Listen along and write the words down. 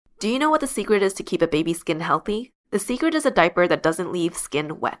Do you know what the secret is to keep a baby's skin healthy? The secret is a diaper that doesn't leave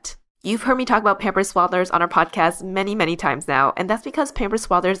skin wet. You've heard me talk about Pampers Swaddlers on our podcast many times now, and that's because Pampers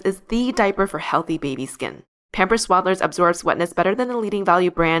Swaddlers is the diaper for healthy baby skin. Pampers Swaddlers absorbs wetness better than the leading value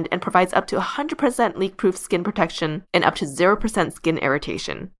brand and provides up to 100% leak-proof skin protection and up to 0% skin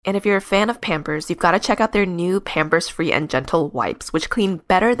irritation. And if you're a fan of Pampers, you've got to check out their new Pampers Free and Gentle wipes, which clean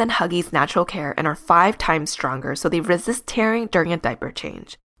better than Huggies Natural Care and are 5 times stronger, so they resist tearing during a diaper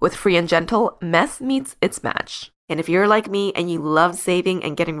change. With Free and Gentle, mess meets its match. And if you're like me and you love saving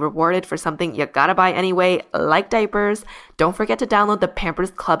and getting rewarded for something you gotta buy anyway, like diapers, don't forget to download the Pampers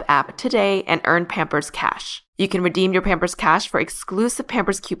Club app today and earn Pampers Cash. You can redeem your Pampers Cash for exclusive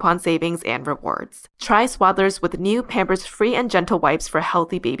Pampers coupon savings and rewards. Try Swaddlers with new Pampers Free and Gentle wipes for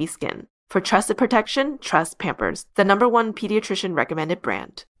healthy baby skin. For trusted protection, trust Pampers, the #1 pediatrician recommended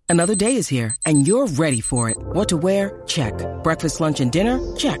brand. Another day is here, and you're ready for it. What to wear? Check. Breakfast, lunch, and dinner?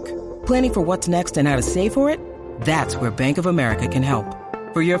 Check. Planning for what's next and how to save for it? That's where Bank of America can help.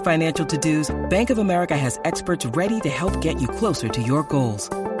 For your financial to-dos, Bank of America has experts ready to help get you closer to your goals.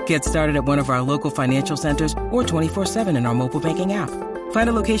 Get started at one of our local financial centers or 24/7 in our mobile banking app. Find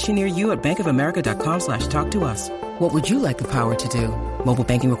a location near you at bankofamerica.com/talktous. What would you like the power to do? Mobile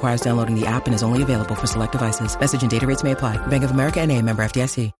banking requires downloading the app and is only available for select devices. Message and data rates may apply. Bank of America N.A., member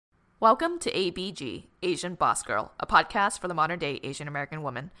FDIC. Welcome to ABG, Asian Boss Girl, a podcast for the modern-day Asian American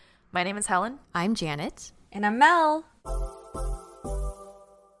woman. My name is Helen. I'm Janet. And I'm Mel.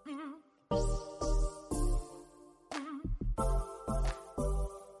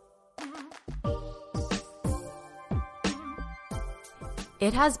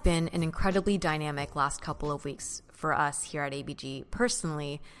 It has been an incredibly dynamic last couple of weeks for us here at ABG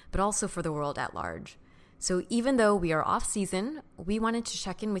personally, but also for the world at large. So even though we are off season, we wanted to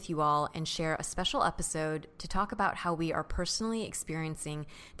check in with you all and share a special episode to talk about how we are personally experiencing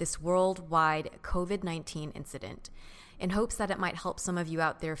this worldwide COVID-19 incident, in hopes that it might help some of you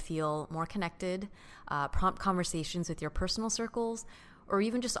out there feel more connected, prompt conversations with your personal circles, or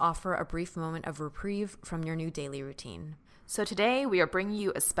even just offer a brief moment of reprieve from your new daily routine. So today we are bringing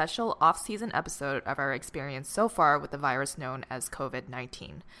you a special off-season episode of our experience so far with the virus known as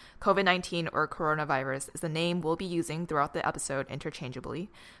COVID-19. COVID-19 or coronavirus is the name we'll be using throughout the episode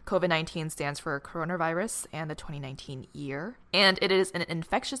interchangeably. COVID-19 stands for coronavirus and the 2019 year. And it is an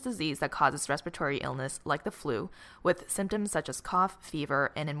infectious disease that causes respiratory illness like the flu, with symptoms such as cough,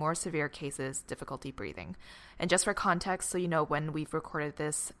 fever, and in more severe cases, difficulty breathing. And just for context, so you know when we've recorded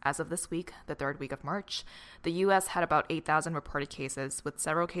this, as of this week, the 3rd week of March, the U.S. had about 8,000 reported cases, with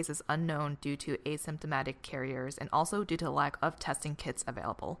several cases unknown due to asymptomatic carriers and also due to the lack of testing kits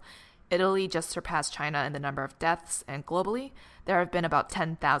available. Italy just surpassed China in the number of deaths, and globally, there have been about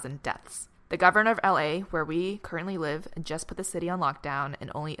 10,000 deaths. The governor of LA, where we currently live, just put the city on lockdown, and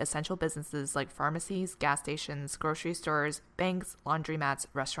only essential businesses like pharmacies, gas stations, grocery stores, banks, laundromats,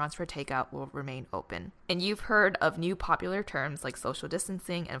 restaurants for takeout will remain open. And you've heard of new popular terms like social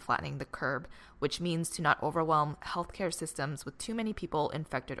distancing and flattening the curve, which means to not overwhelm healthcare systems with too many people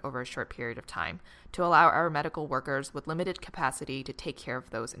infected over a short period of time, to allow our medical workers with limited capacity to take care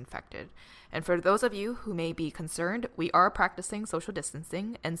of those infected. And for those of you who may be concerned, we are practicing social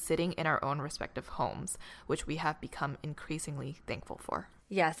distancing and sitting in our own respective homes, which we have become increasingly thankful for.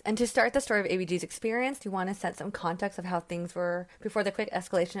 Yes, and to start the story of ABG's experience, we want to set some context of how things were before the quick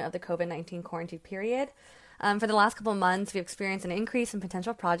escalation of the COVID-19 quarantine period. For the last couple of months, we've experienced an increase in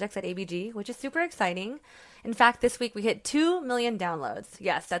potential projects at ABG, which is super exciting. In fact, this week we hit 2 million downloads.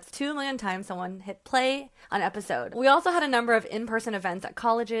 Yes, that's 2 million times someone hit play on an episode. We also had a number of in-person events at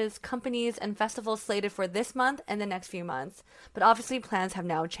colleges, companies, and festivals slated for this month and the next few months. But obviously, plans have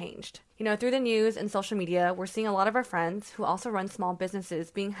now changed. You know, through the news and social media, we're seeing a lot of our friends who also run small businesses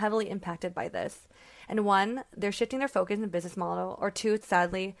being heavily impacted by this. And one, they're shifting their focus in the business model, or two,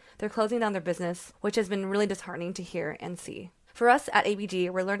 sadly, they're closing down their business, which has been really disheartening to hear and see. For us at ABG,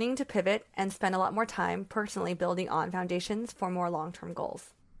 we're learning to pivot and spend a lot more time personally building on foundations for more long-term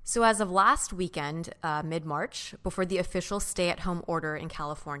goals. So as of last weekend, mid-March, before the official stay-at-home order in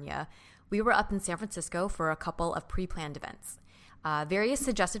California, we were up in San Francisco for a couple of pre-planned events. Various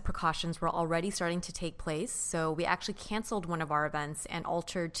suggested precautions were already starting to take place, so we actually canceled one of our events and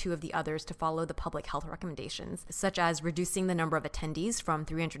altered 2 of the others to follow the public health recommendations, such as reducing the number of attendees from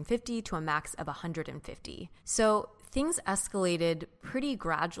 350 to a max of 150. So things escalated pretty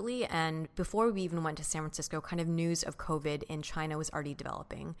gradually, and before we even went to San Francisco, kind of news of COVID in China was already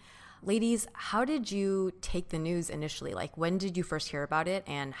developing. Ladies, how did you take the news initially? Like, when did you first hear about it,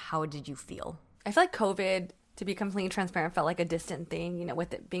 and how did you feel? I feel like COVID, to be completely transparent, felt like a distant thing, you know,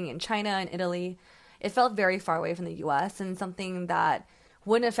 with it being in China and Italy. It felt very far away from the US and something that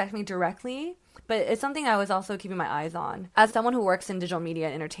wouldn't affect me directly, but it's something I was also keeping my eyes on. As someone who works in digital media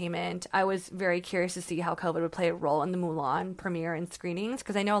and entertainment, I was very curious to see how COVID would play a role in the Mulan premiere and screenings,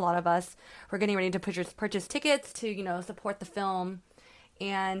 because I know a lot of us were getting ready to purchase tickets to, support the film.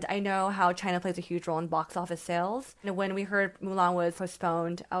 And I know how China plays a huge role in box office sales. And when we heard Mulan was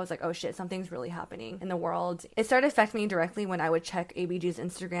postponed, I was like, oh shit, something's really happening in the world. It started affecting me directly when I would check ABG's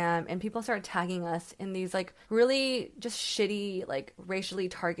Instagram and people started tagging us in these like really just shitty, like racially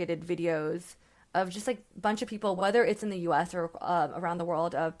targeted videos of just like a bunch of people, whether it's in the US or around the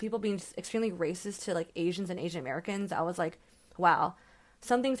world, of people being just extremely racist to like Asians and Asian Americans. I was like, wow,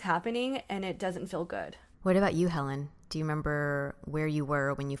 something's happening and it doesn't feel good. What about you, Helen? Do you remember where you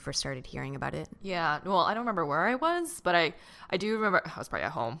were when you first started hearing about it? Yeah, well, I don't remember where I was, but I do remember I was probably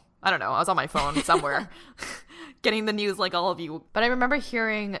at home. I don't know. I was on my phone somewhere getting the news like all of you. But I remember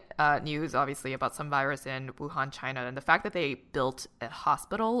hearing news, obviously, about some virus in Wuhan, China. And the fact that they built a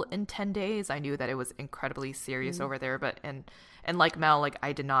hospital in 10 days, I knew that it was incredibly serious over there. But and like Mel, like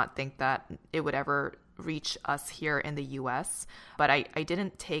I did not think that it would ever reach us here in the U.S. But I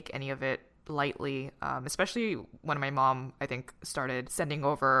didn't take any of it lightly, especially when my mom, I think, started sending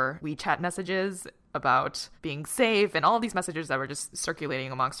over WeChat messages about being safe and all these messages that were just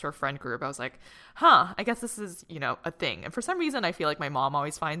circulating amongst her friend group. I was like, I guess this is, a thing. And for some reason, I feel like my mom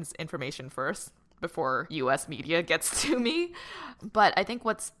always finds information first before US media gets to me. But I think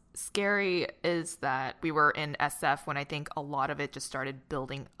what's scary is that we were in SF when I think a lot of it just started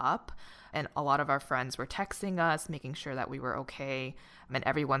building up. And a lot of our friends were texting us, making sure that we were okay. And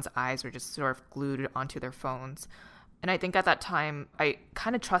everyone's eyes were just sort of glued onto their phones. And I think at that time, I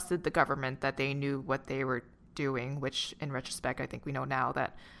kind of trusted the government that they knew what they were doing, which in retrospect, I think we know now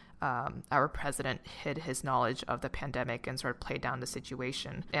that our president hid his knowledge of the pandemic and sort of played down the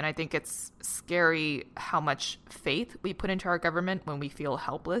situation. And I think it's scary how much faith we put into our government when we feel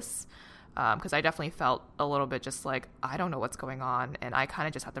helpless. Because I definitely felt a little bit just like, I don't know what's going on. And I kind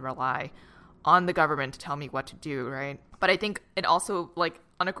of just have to rely on the government to tell me what to do, right? But I think it also, like,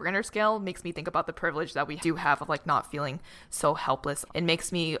 on a grander scale, makes me think about the privilege that we do have of, like, not feeling so helpless. It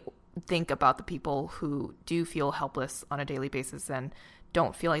makes me think about the people who do feel helpless on a daily basis and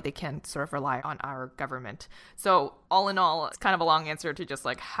don't feel like they can sort of rely on our government. So all in all, it's kind of a long answer to just,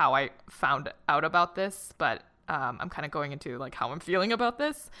 like, how I found out about this. But I'm kind of going into, like, how I'm feeling about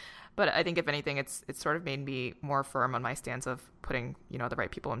this. But I think if anything, it's sort of made me more firm on my stance of putting, the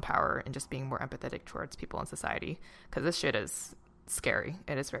right people in power and just being more empathetic towards people in society. Because this shit is scary.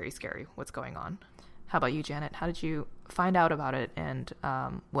 It is very scary what's going on. How about you, Janet? How did you find out about it? And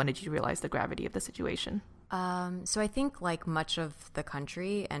when did you realize the gravity of the situation? So I think like much of the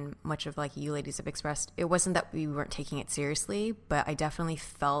country and much of like you ladies have expressed, it wasn't that we weren't taking it seriously, but I definitely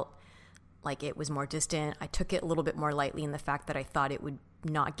felt like it was more distant. I took it a little bit more lightly in the fact that I thought it would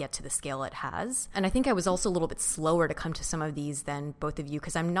not get to the scale it has. And I think I was also a little bit slower to come to some of these than both of you,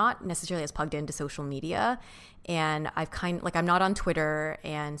 because I'm not necessarily as plugged into social media, and I'm not on Twitter,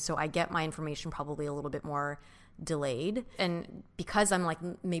 and so I get my information probably a little bit more delayed. And because I'm like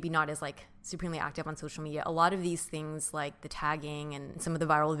maybe not as like supremely active on social media, a lot of these things like the tagging and some of the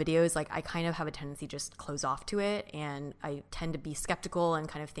viral videos, like I kind of have a tendency to just close off to it, and I tend to be skeptical and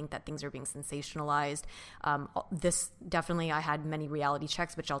kind of think that things are being sensationalized. This definitely, I had many reality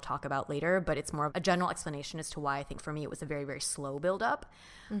checks, which I'll talk about later, but it's more of a general explanation as to why I think for me it was a very, very slow build up.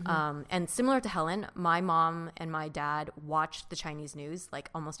 Mm-hmm. And similar to Helen, my mom and my dad watched the Chinese news like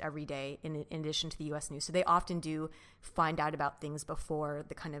almost every day in addition to the US news. So they often do find out about things before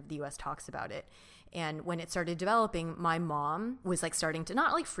the US talks about it. And when it started developing, my mom was like starting to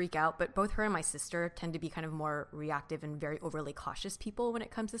not like freak out, but both her and my sister tend to be kind of more reactive and very overly cautious people when it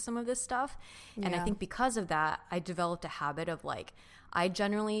comes to some of this stuff. Yeah. And I think because of that, I developed a habit of like, I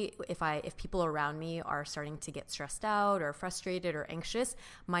generally, if people around me are starting to get stressed out or frustrated or anxious,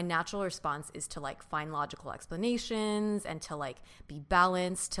 my natural response is to like find logical explanations and to like be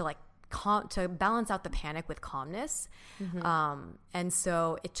balanced, to like to balance out the panic with calmness. Mm-hmm. And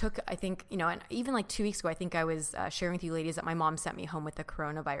so it took, I think, and even like 2 weeks ago, I think I was sharing with you ladies that my mom sent me home with the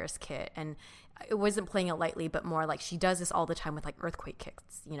coronavirus kit, and it wasn't playing it lightly, but more like she does this all the time with like earthquake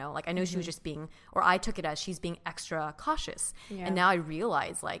kits, like I know she was just being, or I took it as she's being extra cautious. Yeah. And now I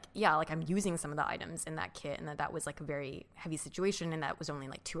realize like, yeah, like I'm using some of the items in that kit, and that was like a very heavy situation, and that was only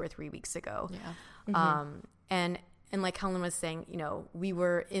like 2 or 3 weeks ago. Yeah. Mm-hmm. And like Helen was saying, we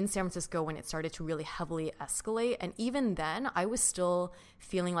were in San Francisco when it started to really heavily escalate. And even then, I was still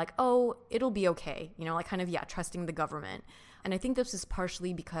feeling like, oh, it'll be okay. Like kind of, trusting the government. And I think this is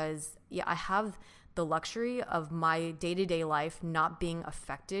partially because, I have the luxury of my day-to-day life not being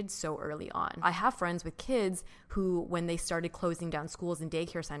affected so early on. I have friends with kids who, when they started closing down schools and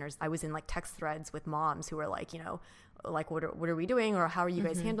daycare centers, I was in like text threads with moms who were like, like, what are we doing? Or how are you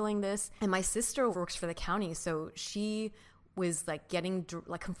guys handling this? And my sister works for the county, so she was like getting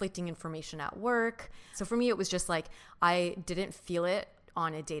like conflicting information at work. So for me, it was just like, I didn't feel it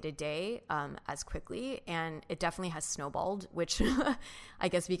on a day-to-day as quickly, and it definitely has snowballed, which I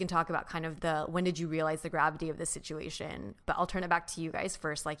guess we can talk about kind of when did you realize the gravity of the situation. But I'll turn it back to you guys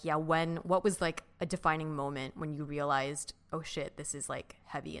first. Like, what was like a defining moment when you realized, oh shit, this is like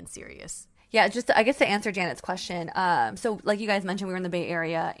heavy and serious? Yeah, just I guess to answer Janet's question. So like you guys mentioned, we were in the Bay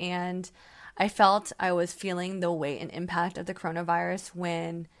Area, and I felt I was feeling the weight and impact of the coronavirus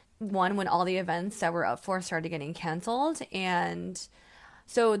when all the events that we're up for started getting canceled. And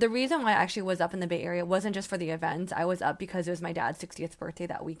so the reason why I actually was up in the Bay Area wasn't just for the events. I was up because it was my dad's 60th birthday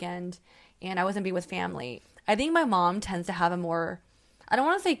that weekend, and I was going to be with family. I think my mom tends to have a more, I don't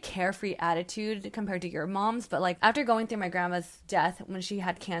want to say carefree attitude compared to your mom's, but like after going through my grandma's death when she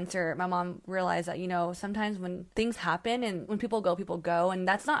had cancer, my mom realized that, sometimes when things happen and when people go. And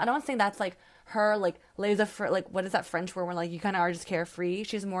that's not, I don't think that's like her like like what is that French word when like you kind of are just carefree.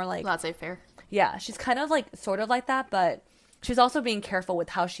 She's more like laissez-faire. Yeah, she's kind of like sort of like that, but she's also being careful with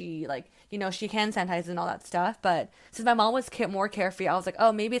how she like, she can sanitize and all that stuff. But since my mom was more carefree, I was like,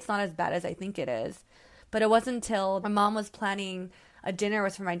 oh, maybe it's not as bad as I think it is. But it wasn't until my mom was planning a dinner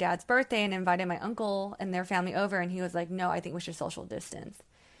was for my dad's birthday and invited my uncle and their family over, and he was like, no, I think we should social distance.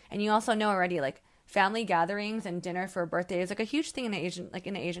 And you also know already, like, family gatherings and dinner for a birthday is like a huge thing in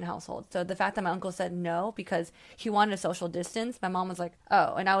an Asian household. So the fact that my uncle said no because he wanted a social distance, my mom was like,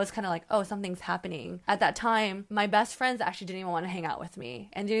 oh, and I was kind of like, oh, something's happening. At that time, my best friends actually didn't even want to hang out with me.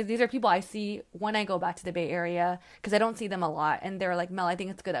 And these are people I see when I go back to the Bay Area because I don't see them a lot. And they're like, Mel, I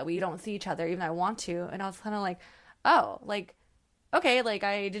think it's good that we don't see each other even though I want to. And I was kind of like, oh, like, okay, like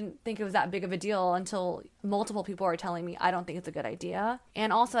I didn't think it was that big of a deal until multiple people are telling me I don't think it's a good idea.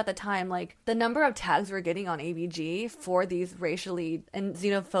 And also at the time, like the number of tags we're getting on ABG for these racially and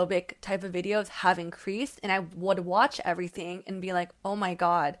xenophobic type of videos have increased. And I would watch everything and be like, oh my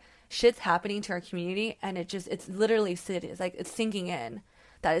God, shit's happening to our community. And it's literally it's sinking in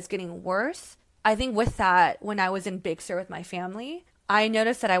that it's getting worse. I think with that, when I was in Big Sur with my family, I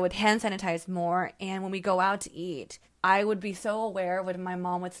noticed that I would hand sanitize more. And when we go out to eat, I would be so aware when my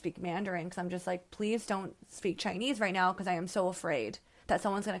mom would speak Mandarin because I'm just like, please don't speak Chinese right now because I am so afraid that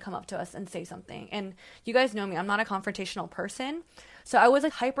someone's going to come up to us and say something. And you guys know me, I'm not a confrontational person. So I was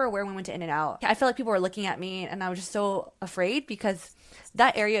like hyper aware when we went to In-N-Out. I felt like people were looking at me and I was just so afraid because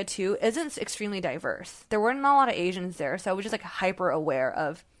that area too isn't extremely diverse. There weren't a lot of Asians there. So I was just like hyper aware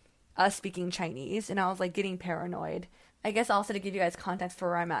of us speaking Chinese and I was like getting paranoid. I guess also to give you guys context for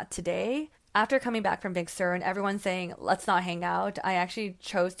where I'm at today. After coming back from Big Sur and everyone saying, let's not hang out, I actually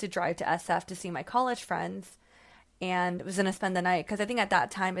chose to drive to SF to see my college friends and was going to spend the night. Because I think at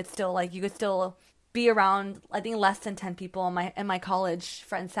that time, it's still like you could still be around, I think, less than 10 people. And my college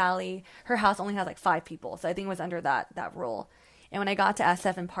friend, Sally, her house only has like 5 people. So I think it was under that rule. And when I got to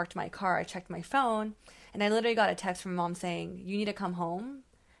SF and parked my car, I checked my phone. And I literally got a text from mom saying, you need to come home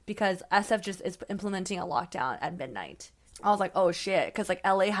because SF just is implementing a lockdown at midnight. I was like, oh shit, because like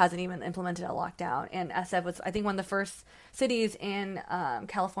LA hasn't even implemented a lockdown, and SF was, I think, one of the first cities in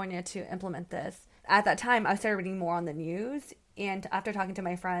California to implement this. At that time, I started reading more on the news, and after talking to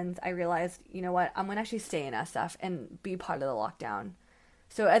my friends, I realized, you know what, I'm going to actually stay in SF and be part of the lockdown.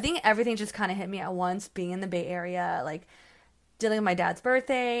 So I think everything just kind of hit me at once, being in the Bay Area, like dealing with my dad's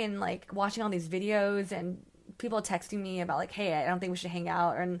birthday and like watching all these videos and people texting me about like, hey, I don't think we should hang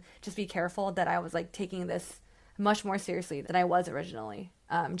out, and just be careful that I was like taking this much more seriously than I was originally.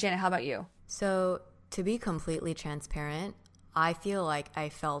 Janet, how about you? So to be completely transparent, I feel like I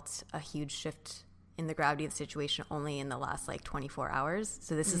felt a huge shift in the gravity of the situation only in the last like 24 hours.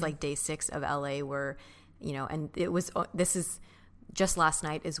 So this is like day 6 of LA where, and this is just last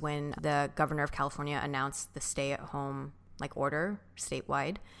night is when the governor of California announced the stay at home like order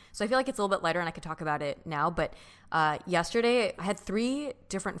statewide. So I feel like it's a little bit lighter and I could talk about it now. But yesterday I had 3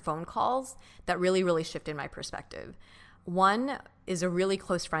 different phone calls that really, really shifted my perspective. One is a really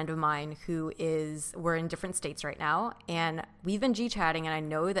close friend of mine we're in different states right now, and we've been G-chatting, and I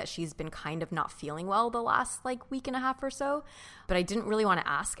know that she's been kind of not feeling well the last like week and a half or so, but I didn't really want to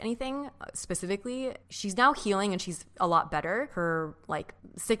ask anything specifically. She's now healing and she's a lot better. Her like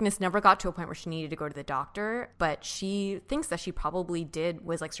sickness never got to a point where she needed to go to the doctor, but she thinks that she probably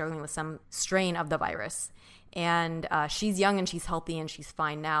was like struggling with some strain of the virus. And she's young and she's healthy and she's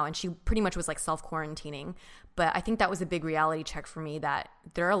fine now. And she pretty much was like self-quarantining. But I think that was a big reality check for me, that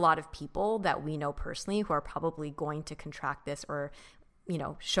there are a lot of people that we know personally who are probably going to contract this or, you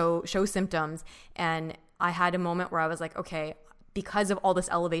know, show symptoms. And I had a moment where I was like, okay, because of all this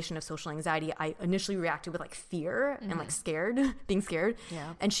elevation of social anxiety, I initially reacted with like fear and like being scared.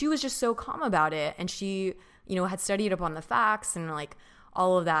 Yeah. And she was just so calm about it. And she, you know, had studied up on the facts and like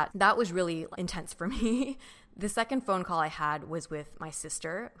all of that. That was really intense for me. The second phone call I had was with my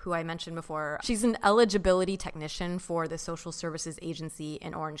sister, who I mentioned before. She's an eligibility technician for the Social Services Agency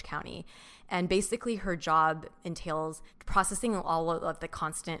in Orange County. And basically her job entails processing all of the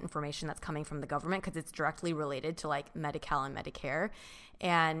constant information that's coming from the government, because it's directly related to like Medi-Cal and Medicare.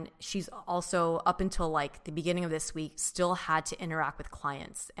 And she's also, up until like the beginning of this week, still had to interact with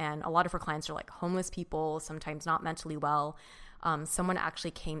clients. And a lot of her clients are like homeless people, sometimes not mentally well. Someone actually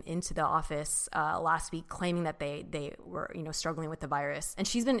came into the office last week claiming that they were, you know, struggling with the virus. And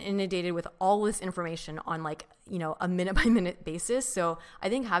she's been inundated with all this information on like, you know, a minute by minute basis. So I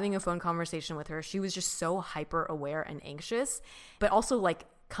think having a phone conversation with her, she was just so hyper aware and anxious, but also like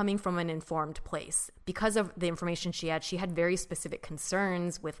coming from an informed place. Because of the information she had very specific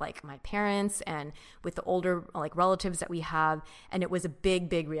concerns with like my parents and with the older like relatives that we have. And it was a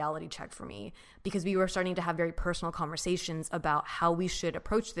big reality check for me, because we were starting to have very personal conversations about how we should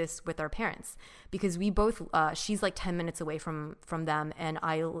approach this with our parents. Because we both, she's like 10 minutes away from them, and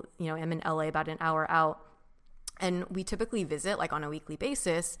I, you know, am in LA about an hour out. And we typically visit like on a weekly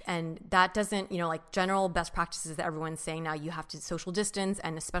basis, and that doesn't, you know, like general best practices that everyone's saying now, you have to social distance,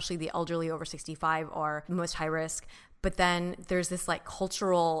 and especially the elderly over 65 are most high risk. But then there's this like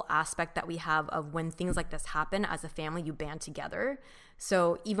cultural aspect that we have of when things like this happen as a family, you band together.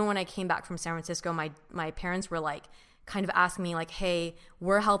 So even when I came back from San Francisco, my parents were like kind of asking me like, hey,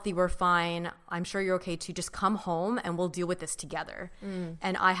 we're healthy, we're fine, I'm sure you're okay too, just come home and we'll deal with this together.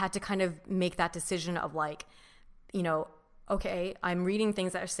 And I had to kind of make that decision of like, you know, okay, I'm reading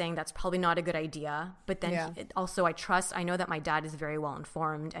things that are saying that's probably not a good idea. But then also I know that my dad is very well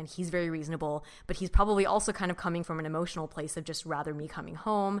informed and he's very reasonable, but he's probably also kind of coming from an emotional place of just rather me coming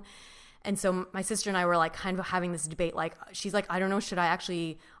home. And so my sister and I were like kind of having this debate, like, she's like, I don't know,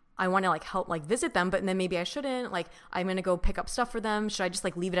 I want to like help like visit them, but then maybe I shouldn't, like I'm going to go pick up stuff for them. Should I just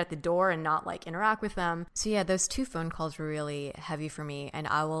like leave it at the door and not like interact with them? So yeah, those two phone calls were really heavy for me, and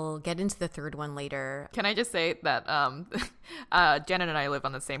I will get into the third one later. Can I just say that Janet and I live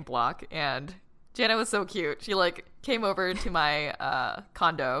on the same block, and Janet was so cute. She like came over to my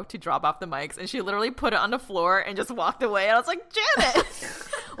condo to drop off the mics, and she literally put it on the floor and just walked away. And I was like, Janet!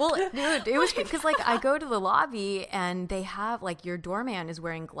 Well, dude, it was because like I go to the lobby and they have like your doorman is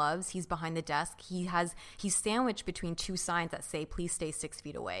wearing gloves. He's behind the desk. He's sandwiched between two signs that say, please stay 6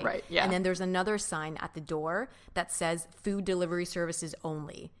 feet away. Right. Yeah. And then there's another sign at the door that says food delivery services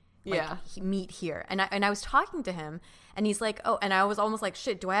only. Like, meet here. And I was talking to him, and he's like, oh, and I was almost like,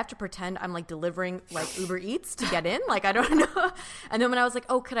 shit, do I have to pretend I'm like delivering like Uber Eats to get in? Like, I don't know. And then when I was like,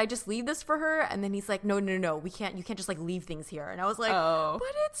 oh, could I just leave this for her? And then he's like, no, you can't just like leave things here. And I was like, oh, but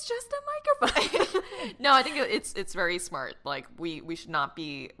it's just a microphone. No, I think it's very smart. Like we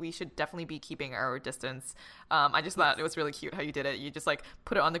should definitely be keeping our distance. I just thought it was really cute how you did it. You just like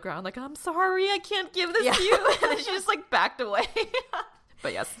put it on the ground, like, I'm sorry, I can't give this to you. And then she just like backed away.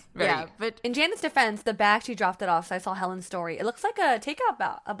 But yes, but in Janet's defense, the bag she dropped it off, so I saw Helen's story. It looks like a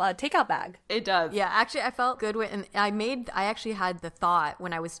takeout bag. It does. Yeah, actually, I felt good with, and I actually had the thought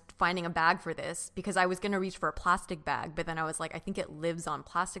when I was finding a bag for this, because I was going to reach for a plastic bag, but then I was like, I think it lives on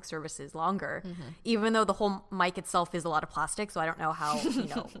plastic surfaces longer, even though the whole mic itself is a lot of plastic, so I don't know how, you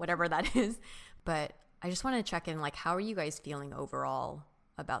know, whatever that is. But I just want to check in, like, how are you guys feeling overall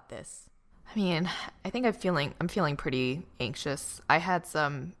about this? I mean, I think I'm feeling pretty anxious. I had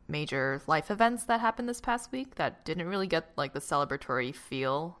some major life events that happened this past week that didn't really get like the celebratory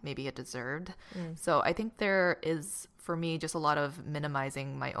feel maybe it deserved. So I think there is, for me, just a lot of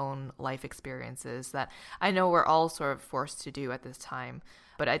minimizing my own life experiences that I know we're all sort of forced to do at this time.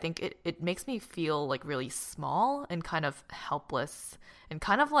 But I think it makes me feel like really small and kind of helpless and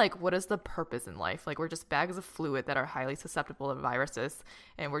kind of like, what is the purpose in life? Like, we're just bags of fluid that are highly susceptible to viruses,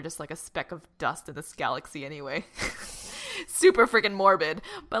 and we're just like a speck of dust in this galaxy anyway. Super freaking morbid.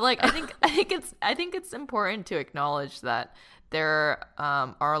 But like, I think it's important to acknowledge that there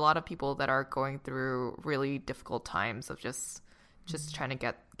are a lot of people that are going through really difficult times of just trying to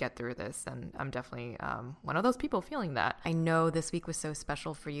get through this, and I'm definitely one of those people feeling that. I know this week was so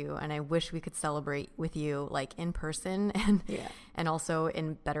special for you, and I wish we could celebrate with you like in person and also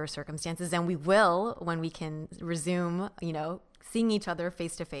in better circumstances, and we will when we can resume, you know, seeing each other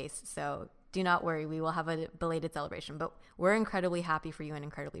face to face. So do not worry. We will have a belated celebration, but we're incredibly happy for you and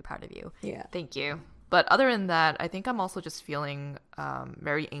incredibly proud of you. Yeah. Thank you. But other than that, I think I'm also just feeling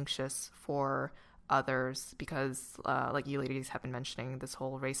very anxious for others because, like you ladies have been mentioning, this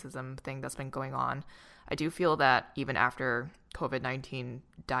whole racism thing that's been going on. I do feel that even after COVID-19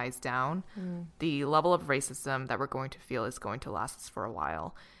 dies down, the level of racism that we're going to feel is going to last us for a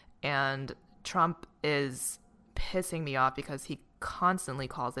while. And Trump is pissing me off because he constantly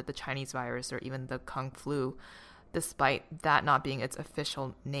calls it the Chinese virus or even the Kung flu, despite that not being its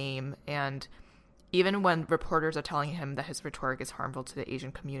official name. And even when reporters are telling him that his rhetoric is harmful to the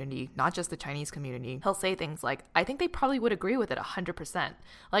Asian community, not just the Chinese community, he'll say things like, I think they probably would agree with it 100%.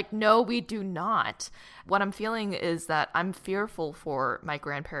 Like, no, we do not. What I'm feeling is that I'm fearful for my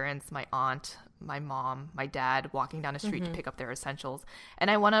grandparents, my aunt, my mom, my dad walking down the street to pick up their essentials. And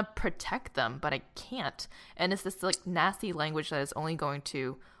I want to protect them, but I can't. And it's this like nasty language that is only going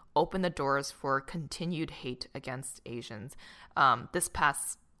to open the doors for continued hate against Asians. This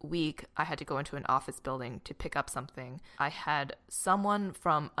past week, I had to go into an office building to pick up something. I had someone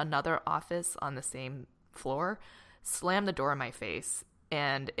from another office on the same floor slam the door in my face.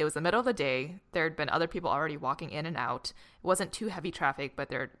 And it was the middle of the day. There had been other people already walking in and out. It wasn't too heavy traffic, but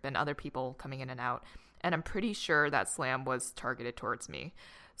there had been other people coming in and out. And I'm pretty sure that slam was targeted towards me.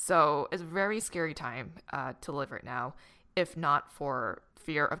 So it's a very scary time to live right now, if not for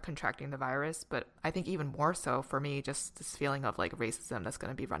fear of contracting the virus, but I think even more so for me, just this feeling of like racism that's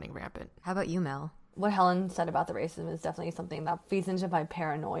going to be running rampant. How about you, Mel? What Helen said about the racism is definitely something that feeds into my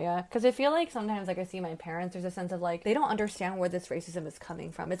paranoia. Because I feel like sometimes, like, I see my parents, there's a sense of, like, they don't understand where this racism is coming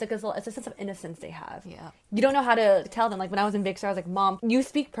from. It's like it's a sense of innocence they have. Yeah. You don't know how to tell them. Like, when I was in Big Sur, I was like, Mom, you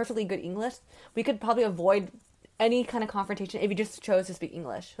speak perfectly good English. We could probably avoid any kind of confrontation if you just chose to speak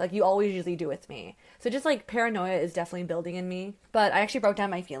English. Like, you always usually do with me. So just, like, paranoia is definitely building in me. But I actually broke down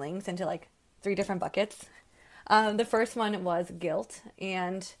my feelings into, like, 3 different buckets. The first one was guilt.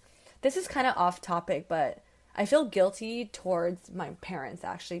 And this is kind of off topic, but I feel guilty towards my parents,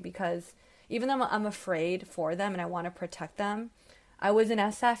 actually, because even though I'm afraid for them and I want to protect them, I was in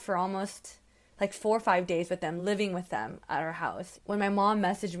SF for almost like 4 or 5 days with them, living with them at our house. When my mom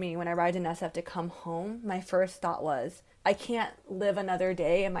messaged me when I arrived in SF to come home, my first thought was, I can't live another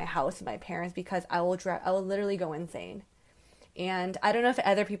day in my house with my parents because I will literally go insane. And I don't know if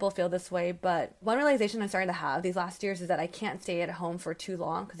other people feel this way, but one realization I'm starting to have these last years is that I can't stay at home for too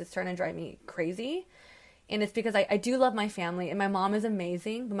long because it's starting to drive me crazy. And it's because I do love my family, and my mom is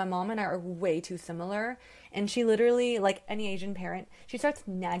amazing, but my mom and I are way too similar. And she literally, like any Asian parent, she starts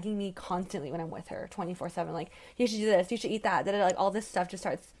nagging me constantly when I'm with her, 24/7. Like, you should do this, you should eat that, like all this stuff just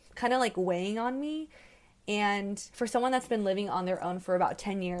starts kind of like weighing on me. And for someone that's been living on their own for about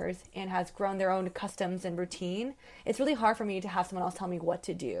 10 years and has grown their own customs and routine, it's really hard for me to have someone else tell me what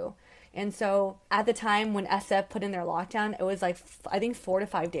to do. And so at the time when SF put in their lockdown, it was like, I think 4 to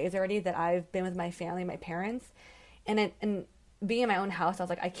 5 days already that I've been with my family, my parents. And being in my own house, I was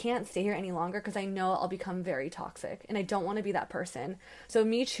like, I can't stay here any longer because I know I'll become very toxic. And I don't want to be that person. So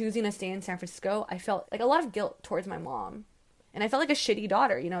me choosing to stay in San Francisco, I felt like a lot of guilt towards my mom. And I felt like a shitty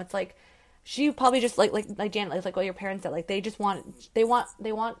daughter. You know, it's like, she probably just like Janet, it's like what your parents said, like they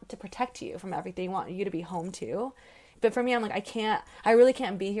want to protect you from everything. They want you to be home too. But for me, I'm like, I really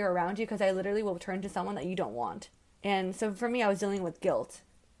can't be here around you because I literally will turn to someone that you don't want. And so for me, I was dealing with guilt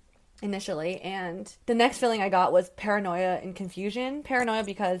initially. And the next feeling I got was paranoia and confusion. Paranoia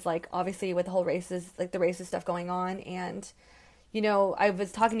because, like, obviously with the whole the racist stuff going on. And, you know, I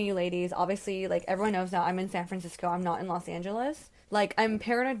was talking to you ladies, obviously, like, everyone knows now I'm in San Francisco. I'm not in Los Angeles. Like, I'm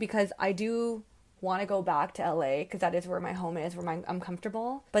paranoid because I do want to go back to LA because that is where my home is, where I'm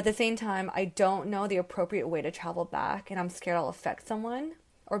comfortable. But at the same time, I don't know the appropriate way to travel back, and I'm scared I'll affect someone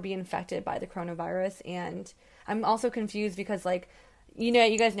or be infected by the coronavirus. And I'm also confused because, like, you know,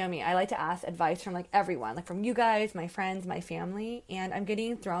 you guys know me. I like to ask advice from, like, everyone, like from you guys, my friends, my family, and I'm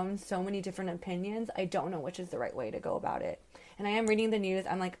getting thrown so many different opinions. I don't know which is the right way to go about it. And I am reading the news.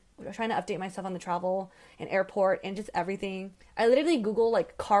 I'm, like, trying to update myself on the travel and airport and just everything. I literally Google,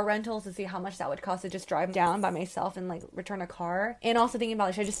 like, car rentals to see how much that would cost to just drive down by myself and, like, return a car. And also thinking about,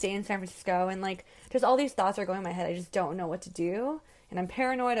 like, should I just stay in San Francisco? And, like, just all these thoughts are going in my head. I just don't know what to do. And I'm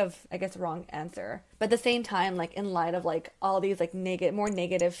paranoid of, I guess, the wrong answer. But at the same time, like, in light of, like, all these, like, more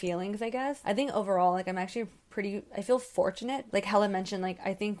negative feelings, I guess, I think overall, like, I'm actually I feel fortunate. Like Helen mentioned, like,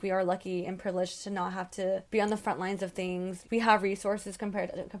 I think we are lucky and privileged to not have to be on the front lines of things. We have resources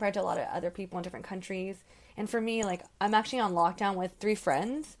compared to a lot of other people in different countries. And for me, like, I'm actually on lockdown with 3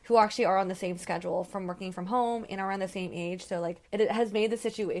 friends who actually are on the same schedule from working from home and are around the same age. So, like, it has made the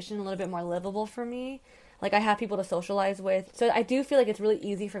situation a little bit more livable for me. Like, I have people to socialize with. So I do feel like it's really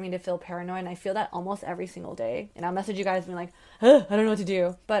easy for me to feel paranoid, and I feel that almost every single day. And I'll message you guys being like, I don't know what to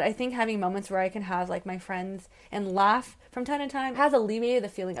do. But I think having moments where I can have, like, my friends and laugh from time to time has alleviated the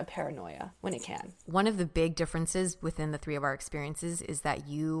feeling of paranoia when it can. One of the big differences within the three of our experiences is that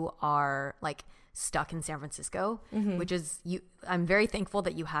you are, like, stuck in San Francisco, which is I'm very thankful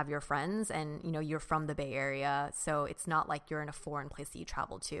that you have your friends and, you know, you're from the Bay Area. So it's not like you're in a foreign place that you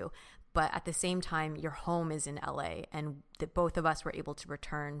travel to. But at the same time, your home is in LA, and that both of us were able to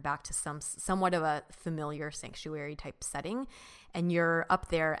return back to somewhat of a familiar sanctuary type setting. And you're up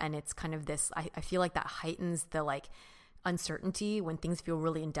there, and it's kind of this, I feel like that heightens the, like, uncertainty when things feel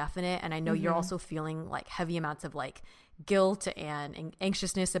really indefinite. And I know you're also feeling like heavy amounts of, like, guilt and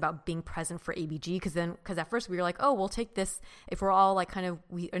anxiousness about being present for ABG, because at first we were like, oh, we'll take this, if we're all like kind of,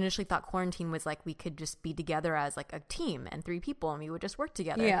 we initially thought quarantine was like we could just be together as like a team and 3 people and we would just work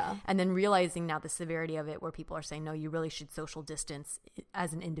together, and then realizing now the severity of it, where people are saying, no, you really should social distance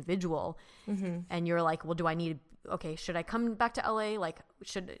as an individual. And you're like, well, do I need, okay, should I come back to LA? Like,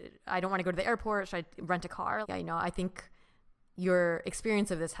 I don't want to go to the airport, should I rent a car? Yeah, you know, I think your experience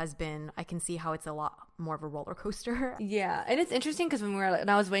of this has been, I can see how it's a lot more of a roller coaster. Yeah, and it's interesting because when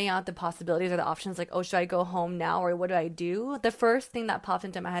I was weighing out the possibilities or the options, like, oh, should I go home now or what do I do? The first thing that popped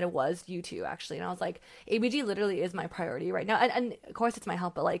into my head was you two, actually. And I was like, ABG literally is my priority right now. And of course it's my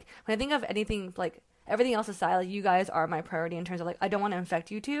health, but like when I think of anything, like everything else aside, like you guys are my priority in terms of like, I don't want to infect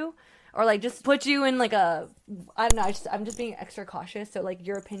you two or like just put you in like a, I don't know, I'm just being extra cautious. So like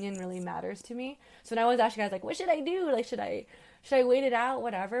your opinion really matters to me. So when I was asking guys like, what should I do? Like, should I wait it out,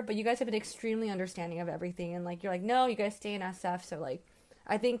 whatever? But you guys have been extremely understanding of everything, and like you're like, no, you guys stay in SF. So like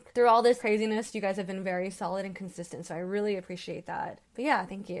I think through all this craziness, you guys have been very solid and consistent, so I really appreciate that. But yeah,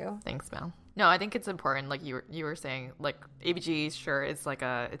 thank you. Thanks, Mel. No, I think it's important, like you were saying, like ABG, sure, it's like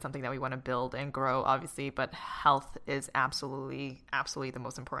it's something that we want to build and grow, obviously, but health is absolutely the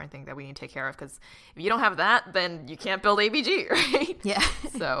most important thing that we need to take care of, because if you don't have that, then you can't build ABG, right? Yeah.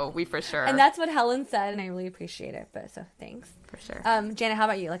 So we for sure. And that's what Helen said, and I really appreciate it, but so thanks. For sure. Janet, how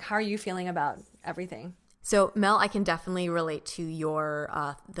about you? Like, how are you feeling about everything? So Mel, I can definitely relate to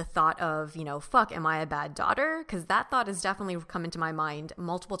your the thought of, you know, fuck, am I a bad daughter? Because that thought has definitely come into my mind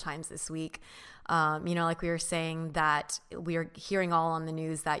multiple times this week. You know, like we were saying that we are hearing all on the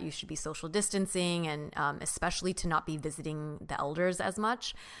news that you should be social distancing and especially to not be visiting the elders as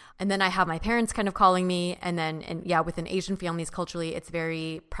much. And then I have my parents kind of calling me. And yeah, within Asian families culturally, it's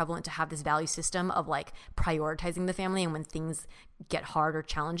very prevalent to have this value system of like prioritizing the family. And when things get hard or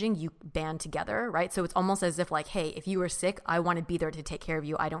challenging, you band together, right? So it's almost as if like, hey, if you were sick, I want to be there to take care of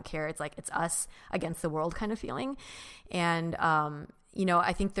you. I don't care. It's like, it's us against the world kind of feeling. And, you know,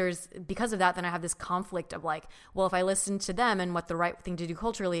 I think because of that, then I have this conflict of like, well, if I listen to them and what the right thing to do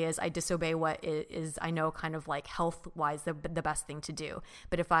culturally is, I disobey what is I know kind of like health-wise the best thing to do.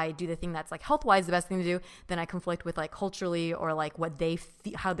 But if I do the thing that's like health-wise the best thing to do, then I conflict with like culturally or like what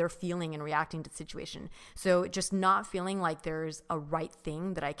how they're feeling and reacting to the situation. So just not feeling like there's a right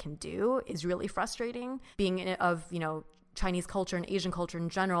thing that I can do is really frustrating. Being of, you know, Chinese culture and Asian culture in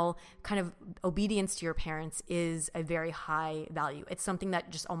general, kind of obedience to your parents is a very high value. It's something that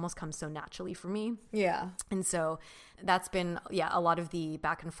just almost comes so naturally for me. Yeah. And so that's been, a lot of the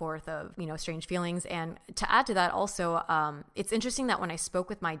back and forth of, you know, strange feelings. And to add to that also, it's interesting that when I spoke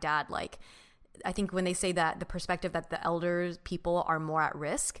with my dad, like, I think when they say that the perspective that the elders people are more at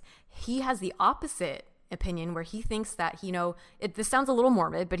risk, he has the opposite opinion where he thinks that, you know, this sounds a little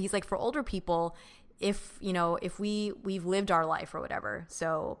morbid, but he's like, for older people, if we've lived our life or whatever.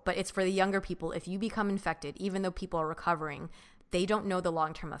 So, but it's for the younger people. If you become infected, even though people are recovering, they don't know the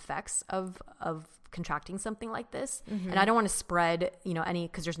long-term effects of contracting something like this. Mm-hmm. And I don't want to spread, you know,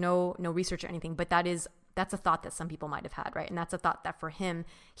 because there's no research or anything, but that's a thought that some people might have had, right? And that's a thought that for him,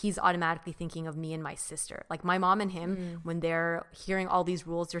 he's automatically thinking of me and my sister. Like my mom and him, when they're hearing all these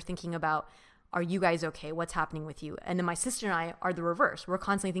rules, they're thinking about, are you guys okay? What's happening with you? And then my sister and I are the reverse. We're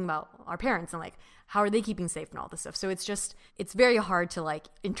constantly thinking about our parents and like, how are they keeping safe and all this stuff? So it's very hard to like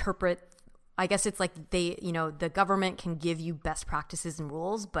interpret. I guess it's like the government can give you best practices and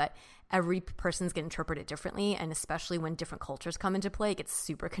rules, but every person's going to interpret it differently. And especially when different cultures come into play, it gets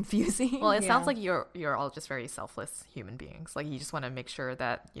super confusing. Well, it sounds like you're all just very selfless human beings. Like you just want to make sure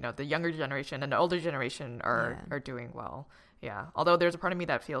that, you know, the younger generation and the older generation are doing well. Yeah. Although there's a part of me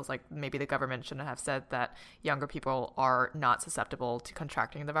that feels like maybe the government shouldn't have said that younger people are not susceptible to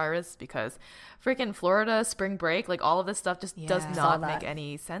contracting the virus, because freaking Florida spring break, like all of this stuff just does not make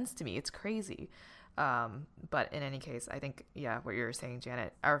any sense to me. It's crazy. But in any case, I think, yeah, what you're saying,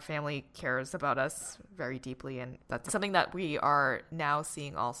 Janet, our family cares about us very deeply. And that's something that we are now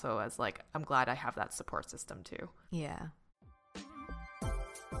seeing also as like, I'm glad I have that support system too. Yeah.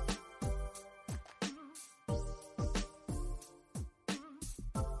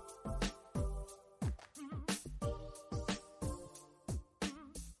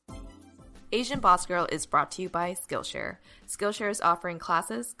 Asian Boss Girl is brought to you by Skillshare. Skillshare is offering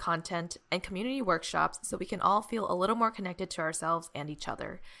classes, content, and community workshops so we can all feel a little more connected to ourselves and each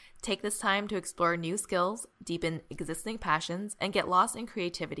other. Take this time to explore new skills, deepen existing passions, and get lost in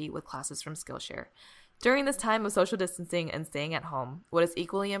creativity with classes from Skillshare. During this time of social distancing and staying at home, what is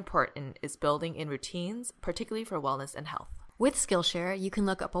equally important is building in routines, particularly for wellness and health. With Skillshare, you can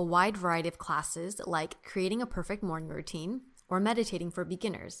look up a wide variety of classes like creating a perfect morning routine or meditating for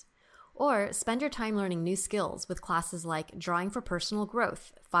beginners. Or spend your time learning new skills with classes like Drawing for Personal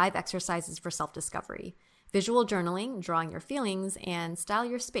Growth, 5 Exercises for Self-Discovery, Visual Journaling, Drawing Your Feelings, and Style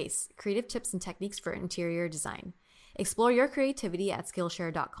Your Space, Creative Tips and Techniques for Interior Design. Explore your creativity at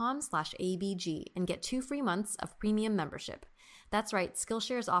Skillshare.com/ABG and get 2 free months of premium membership. That's right,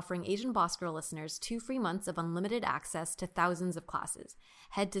 Skillshare is offering Asian Boss Girl listeners 2 free months of unlimited access to thousands of classes.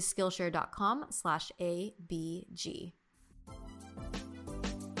 Head to Skillshare.com/ABG.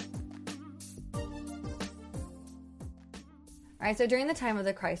 All right, so during the time of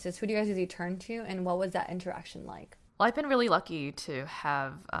the crisis, who do you guys usually turn to, and what was that interaction like? Well, I've been really lucky to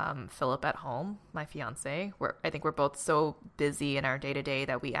have Philip at home, my fiance. I think we're both so busy in our day-to-day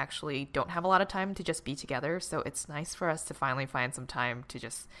that we actually don't have a lot of time to just be together. So it's nice for us to finally find some time to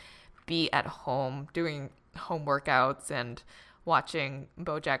just be at home doing home workouts and watching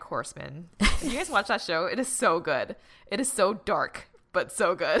BoJack Horseman. Did you guys watch that show? It is so good. It is so dark, but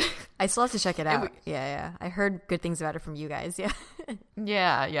so good. I still have to check it out. Yeah. I heard good things about it from you guys. Yeah.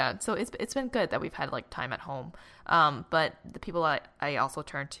 Yeah. So it's been good that we've had like time at home. But the people I also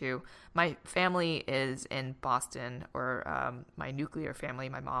turn to, my family is in Boston, or my nuclear family,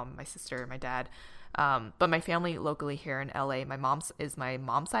 my mom, my sister, my dad. But my family locally here in LA, my mom's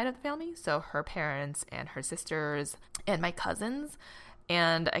side of the family. So her parents and her sisters and my cousins.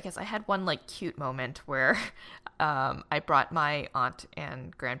 And I guess I had one like cute moment where I brought my aunt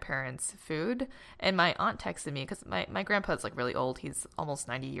and grandparents food, and my aunt texted me because my grandpa's like really old. He's almost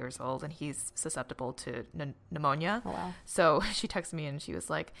 90 years old, and he's susceptible to pneumonia. Oh, wow. So she texted me and she was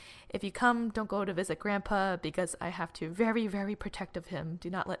like, if you come, don't go to visit Grandpa because I have to very, very protect of him. Do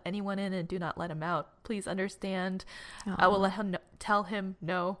not let anyone in and do not let him out. Please understand. Aww. I will tell him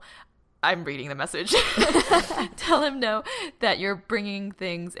no. I'm reading the message. Tell him no, that you're bringing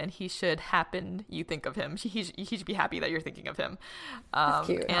things and he should happen. You think of him. He should be happy that you're thinking of him. That's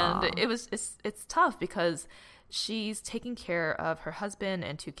cute. And Aww. it's tough because she's taking care of her husband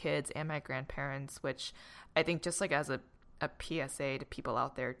and 2 kids and my grandparents, which I think just like as a PSA to people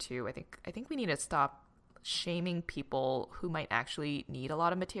out there too, I think we need to stop shaming people who might actually need a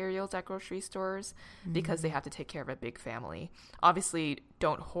lot of materials at grocery stores because they have to take care of a big family. Obviously,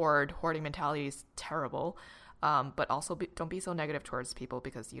 don't hoard. Hoarding mentality is terrible. But also don't be so negative towards people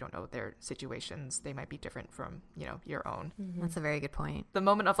because you don't know their situations. They might be different from, your own. Mm-hmm. That's a very good point. The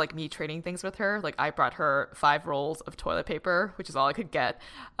moment of like me trading things with her, like I brought her 5 rolls of toilet paper, which is all I could get.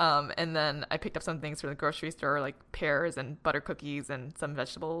 And then I picked up some things from the grocery store, like pears and butter cookies and some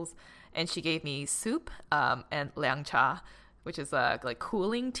vegetables. And she gave me soup and liang cha, which is like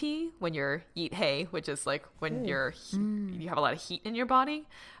cooling tea when you eat hay, which is like when you have a lot of heat in your body.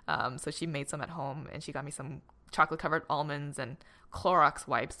 So she made some at home, and she got me some chocolate covered almonds and Clorox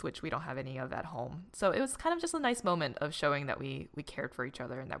wipes, which we don't have any of at home. So it was kind of just a nice moment of showing that we cared for each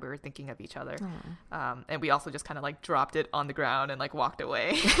other and that we were thinking of each other. And we also just kind of like dropped it on the ground and like walked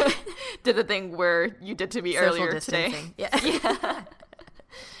away. Did the thing where you did to me Social earlier distancing. today. Yeah.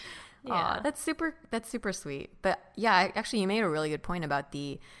 Yeah, that's super sweet. But yeah, actually, you made a really good point about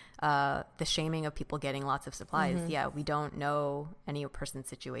the shaming of people getting lots of supplies. Mm-hmm. Yeah, we don't know any person's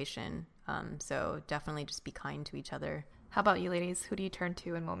situation, so definitely just be kind to each other. How about you, ladies? Who do you turn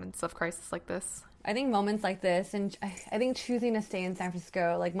to in moments of crisis like this? I think moments like this, and I think choosing to stay in San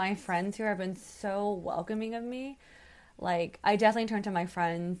Francisco, like my friends here have been so welcoming of me. Like, I definitely turn to my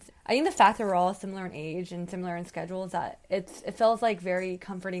friends. I think the fact that we're all similar in age and similar in schedules, that it feels like very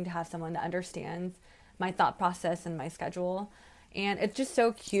comforting to have someone that understands my thought process and my schedule. And it's just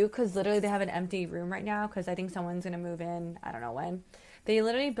so cute because literally they have an empty room right now because I think someone's going to move in. I don't know when. They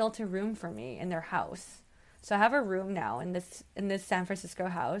literally built a room for me in their house. So I have a room now in this San Francisco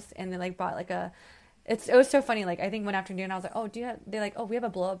house, and they like brought like a it was so funny. Like, I think one afternoon I was like, oh, they're like, oh, we have a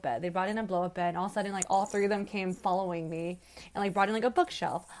blow up bed. They brought in a blow up bed, and all of a sudden, like, all three of them came following me and like brought in like a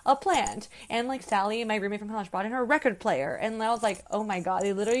bookshelf, a plant, and like Sally, my roommate from college, brought in her record player. And I was like, oh my God,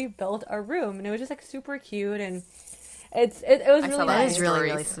 they literally built a room, and it was just like super cute, and it was really nice. That is really,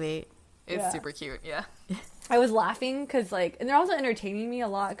 really sweet. It's super cute. Yeah. I was laughing because like, and they're also entertaining me a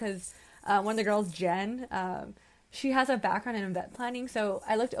lot because one of the girls, Jen, she has a background in event planning. So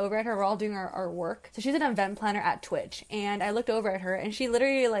I looked over at her. We're all doing our work. So she's an event planner at Twitch. And I looked over at her, and she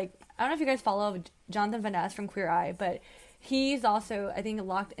literally, like, I don't know if you guys follow Jonathan Van Ness from Queer Eye, but he's also, I think,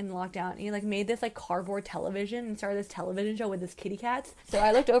 locked in lockdown. He like made this like cardboard television and started this television show with his kitty cats. So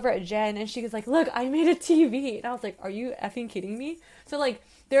I looked over at Jen, and she was like, look, I made a TV. And I was like, are you effing kidding me? So like,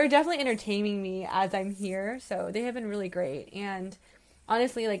 they're definitely entertaining me as I'm here. So they have been really great. And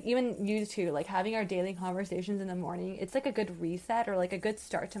honestly, like, even you two, like, having our daily conversations in the morning, it's like a good reset or like a good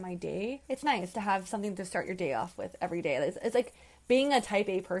start to my day. It's nice to have something to start your day off with every day. It's like being a type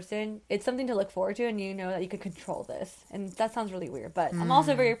A person, it's something to look forward to, and you know that you can control this. And that sounds really weird, but I'm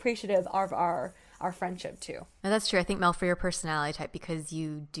also very appreciative of our friendship too. No, that's true. I think, Mel, for your personality type, because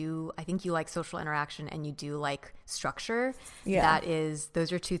I think you like social interaction and you do like structure. Yeah.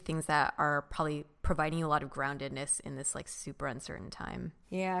 Those are two things that are probably providing you a lot of groundedness in this like super uncertain time.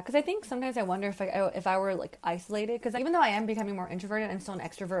 Yeah, because I think sometimes I wonder if I were like isolated, because even though I am becoming more introverted, I'm still an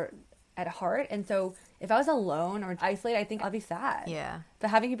extrovert at heart, and so if I was alone or isolated, I think I'd be sad. Yeah. But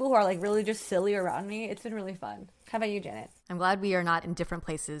having people who are like really just silly around me, it's been really fun. How about you, Janet? I'm glad we are not in different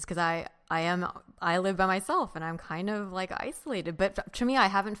places, because I live by myself and I'm kind of like isolated. But to me, I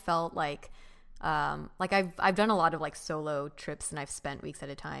haven't felt like I've done a lot of like solo trips, and I've spent weeks at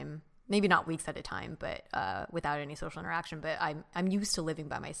a time. Maybe not weeks at a time, but without any social interaction. But I'm used to living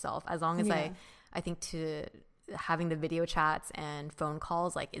by myself, as long as I think to having the video chats and phone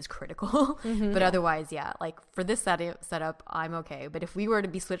calls like is critical. But otherwise, yeah, like for this setup, I'm okay. But if we were to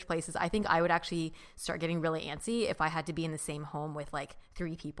be switched places, I think I would actually start getting really antsy if I had to be in the same home with like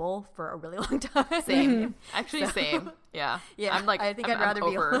 3 people for a really long time. Same. Actually, same. Yeah. Yeah. I'm like, I think I'd rather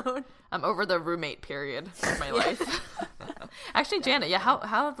be alone. I'm over the roommate period of my life. Actually, Janet, yeah, how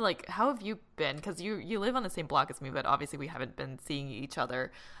have you been? Because you live on the same block as me, but obviously we haven't been seeing each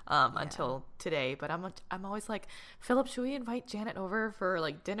other until today. But I'm always like, Philip, should we invite Janet over for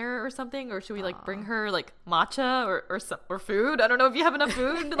like dinner or something, or should we like bring her like matcha or food? I don't know if you have enough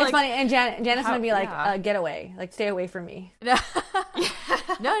food. It's funny, and Janet's gonna be like, get away, like stay away from me.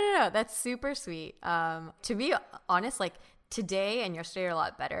 No, that's super sweet. To be honest, like, today and yesterday are a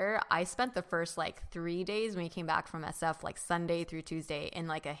lot better. I spent the first like 3 days when we came back from SF, like Sunday through Tuesday, in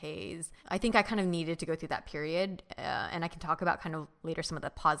like a haze. I think I kind of needed to go through that period, and I can talk about kind of later some of the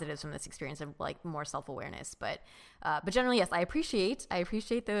positives from this experience of like more self-awareness. But generally, yes, I appreciate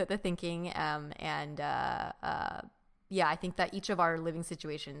the thinking, yeah, I think that each of our living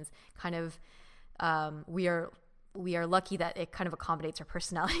situations kind of we are lucky that it kind of accommodates our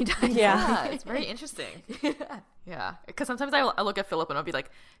personality types. Yeah, it's very interesting. Yeah, because sometimes I look at Philip and I'll be like,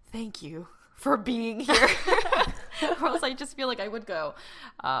 thank you for being here. Or else I just feel like I would go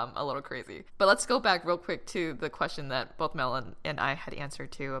a little crazy. But let's go back real quick to the question that both Mel and I had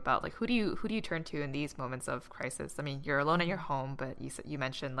answered to about like who do you turn to in these moments of crisis? I mean, you're alone at your home, but you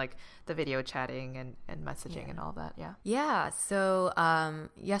mentioned like the video chatting and messaging and all that. Yeah. So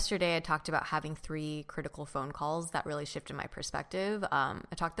yesterday I talked about having 3 critical phone calls that really shifted my perspective.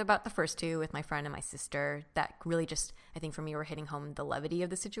 I talked about the first 2 with my friend and my sister that really just, I think for me, were hitting home the levity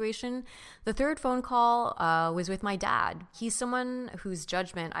of the situation. The 3rd phone call was with my dad. He's someone whose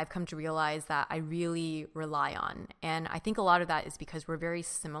judgment I've come to realize that I really rely on. And I think a lot of that is because we're very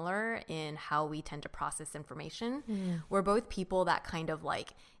similar in how we tend to process information. We're both people that kind of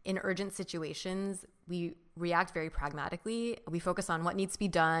like, in urgent situations, we react very pragmatically. We focus on what needs to be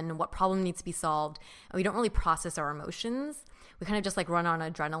done, what problem needs to be solved, and we don't really process our emotions. We kind of just like run on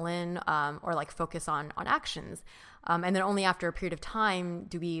adrenaline or like focus on actions. And then only after a period of time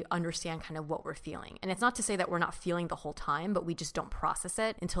do we understand kind of what we're feeling. And it's not to say that we're not feeling the whole time, but we just don't process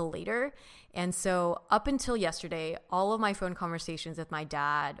it until later. And so up until yesterday, all of my phone conversations with my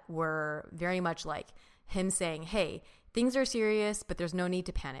dad were very much like him saying, hey, things are serious, but there's no need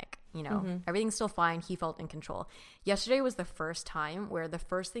to panic. You know, everything's still fine. He felt in control. Yesterday was the first time where the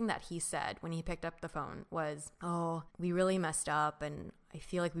first thing that he said when he picked up the phone was, oh, we really messed up. And I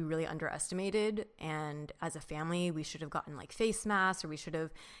feel like we really underestimated. And as a family, we should have gotten like face masks, or we should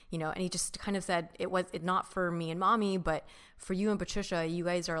have, you know, and he just kind of said it not for me and mommy, but for you and Patricia, you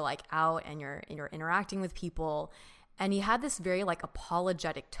guys are like out and you're interacting with people. And he had this very like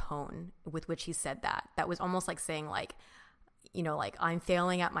apologetic tone with which he said that was almost like saying like, you know, like I'm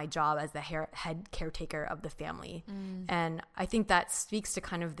failing at my job as the head caretaker of the family. And I think that speaks to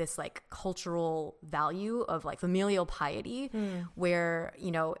kind of this like cultural value of like familial piety, where,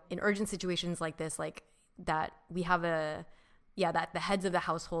 you know, in urgent situations like this, like that we have that the heads of the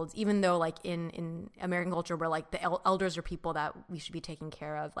households, even though like in American culture where like the elders are people that we should be taking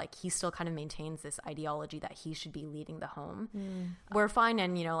care of, like he still kind of maintains this ideology that he should be leading the home. We're fine,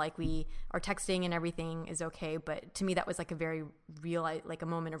 and you know, like we are texting and everything is okay, but to me that was like a very real, like a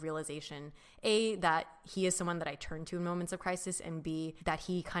moment of realization, A, that he is someone that I turn to in moments of crisis, and B, that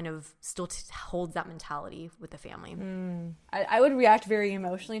he kind of still holds that mentality with the family. I would react very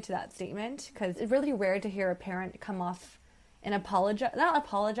emotionally to that statement, because it's really rare to hear a parent come off and not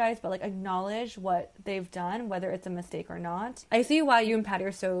apologize, but like acknowledge what they've done, whether it's a mistake or not. I see why you and Patty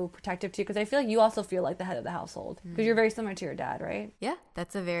are so protective too, because I feel like you also feel like the head of the household, because you're very similar to your dad, right? Yeah,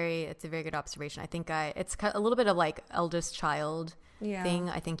 it's a very good observation. I think it's a little bit of like eldest child thing.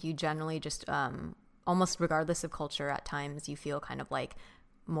 I think you generally just almost regardless of culture, at times you feel kind of like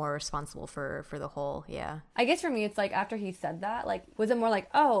more responsible for the whole. I guess for me it's like after he said that, like was it more like,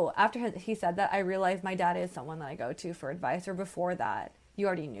 oh, after he said that I realized my dad is someone that I go to for advice, or before that you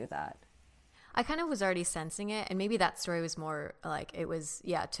already knew that? I kind of was already sensing it, and maybe that story was more like it was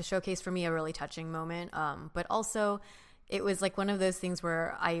to showcase for me a really touching moment, but also it was like one of those things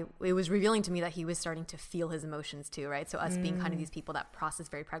where it was revealing to me that he was starting to feel his emotions too, right? So us being kind of these people that process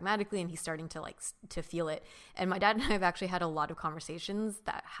very pragmatically, and he's starting to like to feel it. And my dad and I have actually had a lot of conversations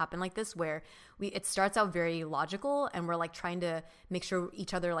that happen like this, where it starts out very logical, and we're like trying to make sure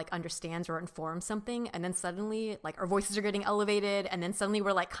each other like understands or informs something, and then suddenly like our voices are getting elevated, and then suddenly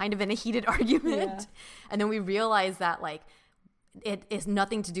we're like kind of in a heated argument, and then we realize that like it is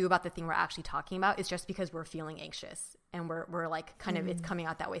nothing to do about the thing we're actually talking about. It's just because we're feeling anxious, and we're like kind of it's coming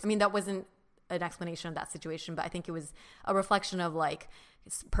out that way. I mean, that wasn't an explanation of that situation, but I think it was a reflection of like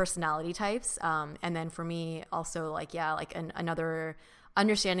personality types. And then for me also like, another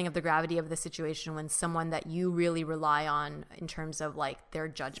understanding of the gravity of the situation when someone that you really rely on in terms of like their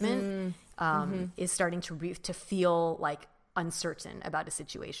judgment is starting to feel like uncertain about a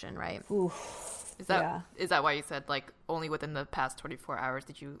situation, right? Is that why you said like only within the past 24 hours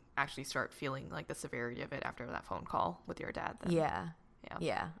did you actually start feeling like the severity of it after that phone call with your dad then? Yeah.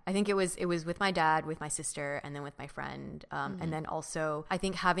 I think it was with my dad, with my sister, and then with my friend. And then also I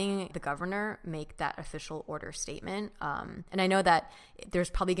think having the governor make that official order statement. And I know that there's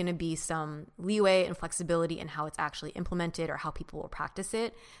probably going to be some leeway and flexibility in how it's actually implemented or how people will practice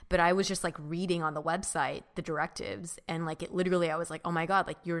it. But I was just like reading on the website the directives, and like it literally, I was like, oh my God,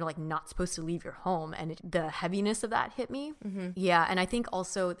 like you're like not supposed to leave your home. And the heaviness of that hit me. Yeah. And I think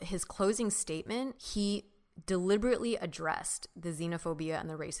also his closing statement, he deliberately addressed the xenophobia and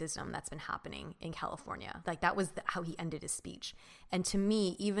the racism that's been happening in California. Like that was how he ended his speech. And to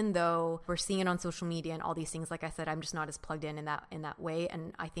me, even though we're seeing it on social media and all these things, like I said, I'm just not as plugged in that way.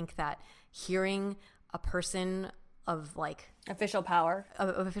 And I think that hearing a person of like official power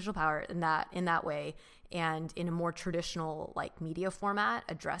in that way, and in a more traditional like media format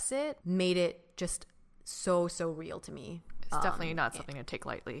address it, made it just so real to me. It's definitely not something to take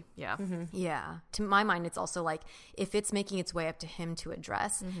lightly. Yeah. Yeah. To my mind, it's also like if it's making its way up to him to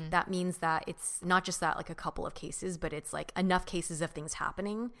address, that means that it's not just that like a couple of cases, but it's like enough cases of things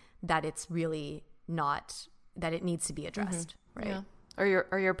happening that it's really not, that it needs to be addressed. Right. Yeah. Are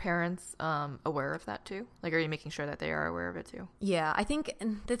your parents aware of that too? Like, are you making sure that they are aware of it too? Yeah. I think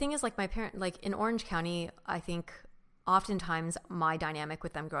the thing is like my parent, like in Orange County, I think oftentimes my dynamic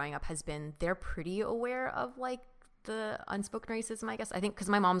with them growing up has been they're pretty aware of like the unspoken racism, I guess. I think because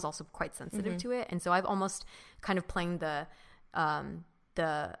my mom's also quite sensitive to it, and so I've almost kind of playing the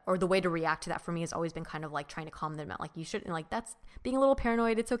way to react to that for me has always been kind of like trying to calm them down, like you shouldn't, like that's being a little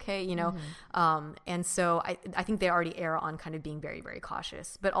paranoid, it's okay, you know. And so I think they already err on kind of being very, very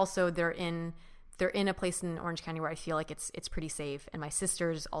cautious, but also they're in a place in Orange County where I feel like it's pretty safe, and my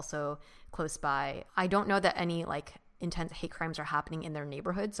sister's also close by. I don't know that any like intense hate crimes are happening in their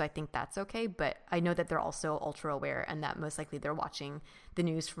neighborhood, so I think that's okay, but I know that they're also ultra aware, and that most likely they're watching the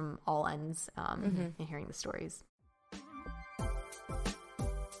news from all ends and hearing the stories.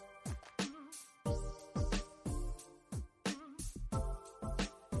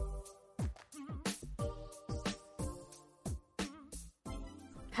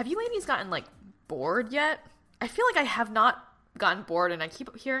 Have you ladies gotten like bored yet? I feel like I have not gotten bored, and I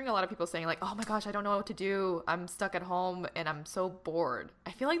keep hearing a lot of people saying like, oh my gosh, I don't know what to do, I'm stuck at home and I'm so bored.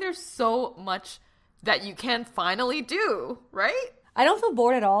 I feel like there's so much that you can finally do, right? I don't feel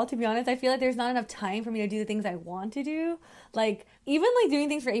bored at all, to be honest. I feel like there's not enough time for me to do the things I want to do. Like, even like doing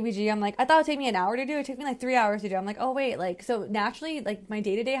things for ABG, I'm like, I thought it would take me an hour to do. It took me like 3 hours to do. I'm like, oh wait, like, so naturally, like, my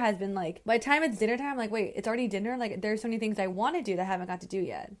day-to-day has been like, by the time it's dinner time, I'm like, wait, it's already dinner? Like, there's so many things I want to do that I haven't got to do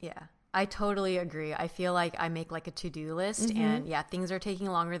yet. Yeah. I totally agree. I feel like I make like a to-do list and yeah, things are taking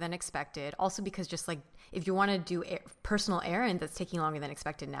longer than expected. Also because just like if you want to do personal errands, that's taking longer than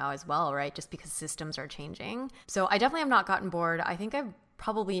expected now as well, right? Just because systems are changing. So I definitely have not gotten bored. I think I've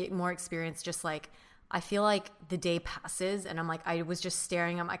probably more experienced just like I feel like the day passes and I'm like, I was just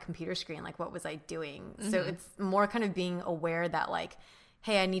staring at my computer screen. Like, what was I doing? So it's more kind of being aware that like,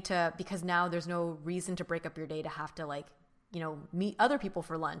 hey, I need to, because now there's no reason to break up your day to have to like, you know, meet other people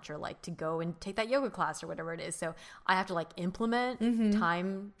for lunch or like to go and take that yoga class or whatever it is. So I have to like implement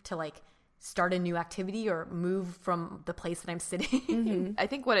time to like start a new activity or move from the place that I'm sitting. I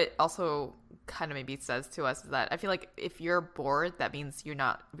think what it also kind of maybe says to us is that I feel like if you're bored, that means you're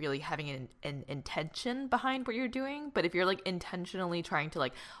not really having an intention behind what you're doing. But if you're like intentionally trying to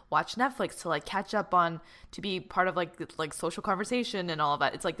like watch Netflix to like catch up on, to be part of like social conversation and all of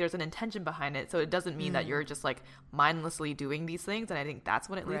that, it's like there's an intention behind it. So it doesn't mean that you're just like mindlessly doing these things. And I think that's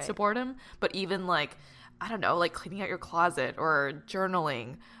when it leads to boredom. But even like, I don't know, like cleaning out your closet or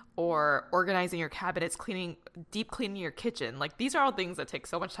journaling or organizing your cabinets, deep cleaning your kitchen. Like, these are all things that take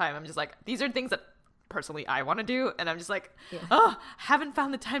so much time. I'm just like, these are things that personally I want to do. And I'm just like, haven't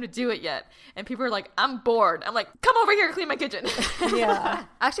found the time to do it yet. And people are like, I'm bored. I'm like, come over here and clean my kitchen. Yeah.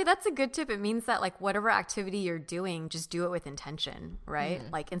 Actually, that's a good tip. It means that like whatever activity you're doing, just do it with intention, right?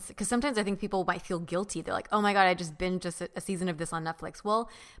 Like, because sometimes I think people might feel guilty. They're like, oh my God, I just binged a season of this on Netflix. Well,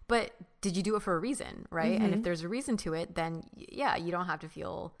 but did you do it for a reason, right? And if there's a reason to it, then yeah, you don't have to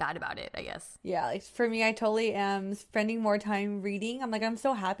feel bad about it, I guess. Yeah, like for me, I totally am spending more time reading. I'm like, I'm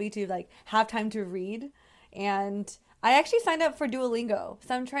so happy to like have time to read. And I actually signed up for Duolingo.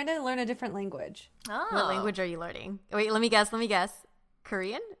 So I'm trying to learn a different language. Oh. What language are you learning? Wait, let me guess.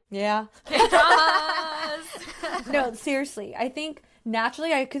 Korean? Yeah. No, seriously. I think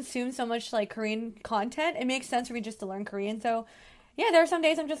naturally I consume so much like Korean content. It makes sense for me just to learn Korean. So yeah, there are some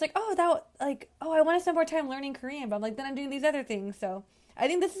days I'm just like, I want to spend more time learning Korean, but I'm like, then I'm doing these other things. So I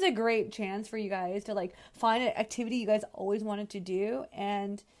think this is a great chance for you guys to like find an activity you guys always wanted to do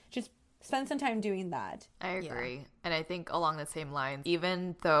and just spend some time doing that. I agree. Yeah. And I think along the same lines,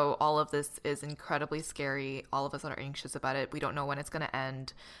 even though all of this is incredibly scary, all of us are anxious about it, we don't know when it's going to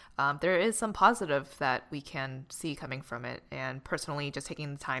end, there is some positive that we can see coming from it. And personally, just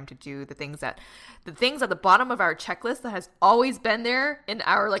taking the time to do the things at the bottom of our checklist that has always been there in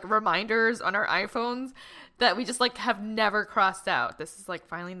our like reminders on our iPhones that we just like have never crossed out. This is like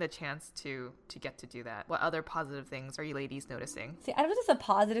finally the chance to get to do that. What other positive things are you ladies noticing? See, I don't know if this is a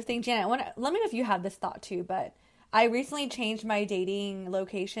positive thing, Janet. Let me know if you have this thought too, but I recently changed my dating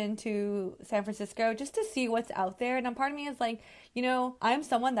location to San Francisco just to see what's out there. And part of me is like, you know, I'm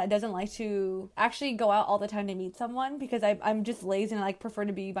someone that doesn't like to actually go out all the time to meet someone because I'm just lazy and I like prefer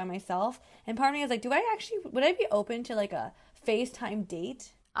to be by myself. And part of me is like, would I be open to like a FaceTime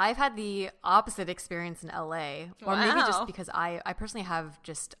date? I've had the opposite experience in LA, or maybe just because I personally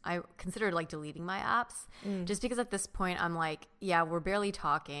I considered like deleting my apps just because at this point I'm like, yeah, we're barely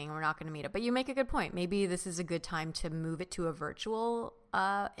talking. We're not going to meet up. But you make a good point. Maybe this is a good time to move it to a virtual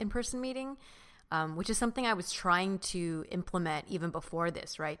in-person meeting. Which is something I was trying to implement even before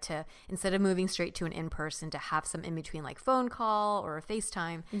this, right? To instead of moving straight to an in-person, to have some in between like phone call or a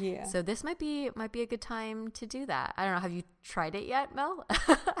FaceTime. Yeah. So this might be a good time to do that. I don't know. Have you tried it yet, Mel?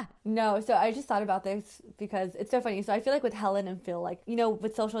 No. So I just thought about this because it's so funny. So I feel like with Helen and Phil, like, you know,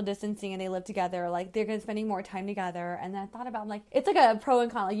 with social distancing and they live together, like they're spending more time together. And then I thought about like, it's like a pro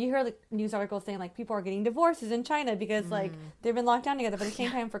and con. Like you hear like news articles saying like people are getting divorces in China because like they've been locked down together. But at the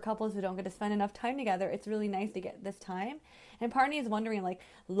same time, for couples who don't get to spend enough time together, it's really nice to get this time. And part of me is wondering, like,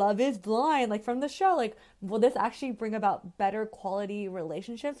 Love is Blind, like from the show, like, will this actually bring about better quality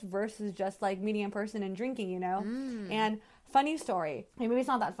relationships versus just like meeting in person and drinking, you know? And funny story, maybe it's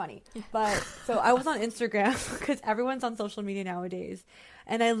not that funny, but so I was on Instagram because everyone's on social media nowadays,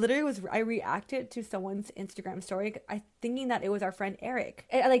 and I reacted to someone's Instagram story, thinking that it was our friend Eric.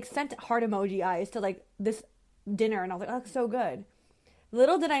 I like sent heart emoji eyes to like this dinner, and I was like, oh, that's so good.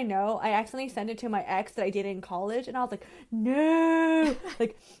 Little did I know, I accidentally sent it to my ex that I dated in college, and I was like, no,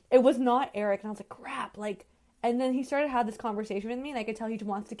 like, it was not Eric, and I was like, crap, like, and then he started to have this conversation with me, and I could tell he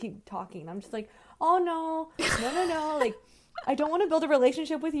wants to keep talking, and I'm just like, oh, no, like, I don't want to build a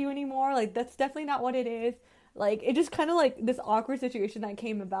relationship with you anymore, like, that's definitely not what it is. Like, it just kind of like this awkward situation that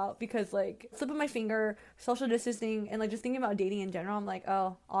came about because like slip of my finger, social distancing, and like just thinking about dating in general. I'm like,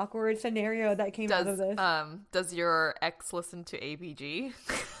 oh, awkward scenario that came out of this. Does your ex listen to ABG?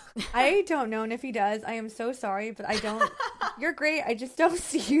 I don't know, and if he does, I am so sorry, but I don't. You're great. I just don't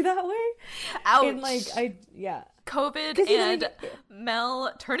see you that way. Ouch. And like, yeah. COVID and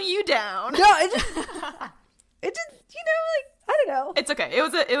Mel turning you down. No, it just, like, I don't know. It's okay.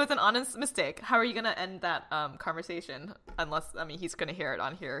 It was an honest mistake. How are you gonna end that conversation? Unless, I mean, he's gonna hear it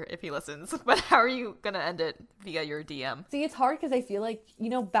on here if he listens. But how are you gonna end it via your DM? See, it's hard because I feel like,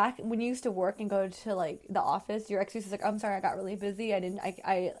 back when you used to work and go to like the office, your excuse is like, I'm sorry, I got really busy. I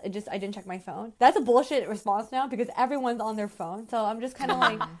didn't check my phone. That's a bullshit response now because everyone's on their phone. So I'm just kind of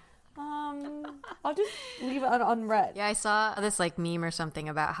like, I'll just leave it unread. Yeah, I saw this like meme or something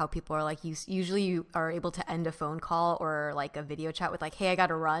about how people are like, usually you are able to end a phone call or like a video chat with like, hey, I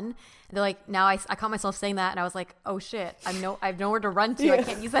gotta run. And they're like, now I caught myself saying that and I was like, oh shit, I have nowhere to run to. Yeah. I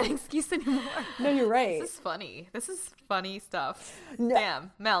can't use that excuse anymore. No, you're right. This is funny. This is funny stuff. No.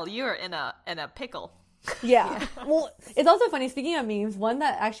 Damn, Mel, you're in a pickle. Yeah. Well, it's also funny, speaking of memes, one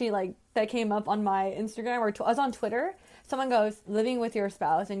that actually like that came up on my Instagram or I was on Twitter. Someone goes, living with your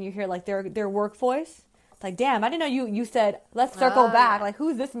spouse, and you hear like their work voice. It's like, damn, I didn't know you said, let's circle back. Like,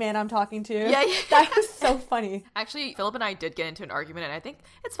 who's this man I'm talking to? Yeah. That was so funny. Actually, Philip and I did get into an argument, and I think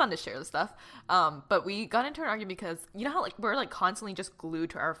it's fun to share this stuff. But we got into an argument because, you know how like we're like constantly just glued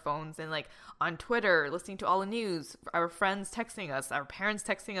to our phones and like on Twitter, listening to all the news, our friends texting us, our parents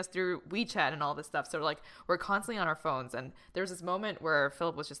texting us through WeChat and all this stuff. So like we're constantly on our phones. And there was this moment where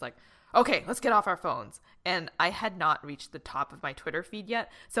Philip was just like, okay, let's get off our phones. And I had not reached the top of my Twitter feed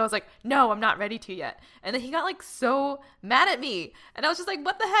yet. So I was like, no, I'm not ready to yet. And then he got like so mad at me. And I was just like,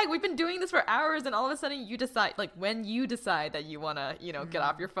 what the heck? We've been doing this for hours. And all of a sudden you decide, like when you decide that you want to, get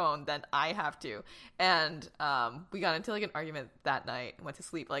off your phone, then I have to. And we got into like an argument that night, went to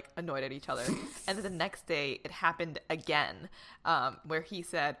sleep like annoyed at each other. And then the next day it happened again, where he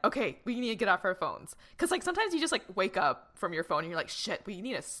said, okay, we need to get off our phones. Because like sometimes you just like wake up from your phone and you're like, shit, we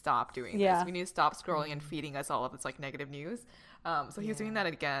need to stop doing this. We need to stop scrolling and feeding us all of this like negative news. So he was doing that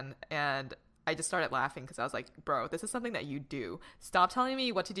again, and I just started laughing because I was like, bro, this is something that you do. Stop telling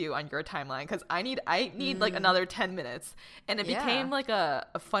me what to do on your timeline because I need like another 10 minutes. And it became like a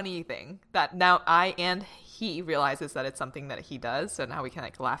funny thing that now I and he realizes that it's something that he does, so now we can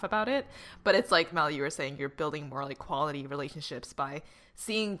like laugh about it. But it's like, Mel, you were saying, you're building more like quality relationships by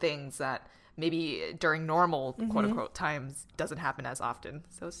seeing things that maybe during normal quote unquote times doesn't happen as often.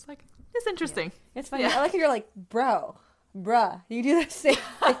 So it's like, it's interesting. Yeah. It's funny. I like how you're like, bruh, you do the same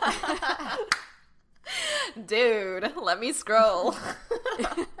thing. Dude, let me scroll.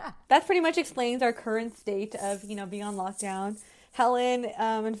 That pretty much explains our current state of, being on lockdown. Helen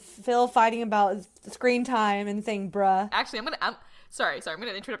and Phil fighting about screen time and saying bruh. Actually, I'm sorry, I'm going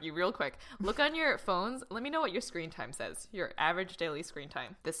to interrupt you real quick. Look on your phones. Let me know what your screen time says. Your average daily screen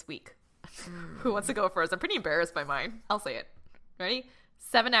time this week. Who wants to go first? I'm pretty embarrassed by mine. I'll say it. Ready?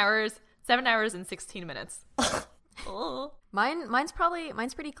 7 hours and 16 minutes. Oh. Mine's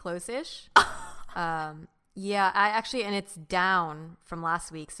pretty close-ish. Yeah, and it's down from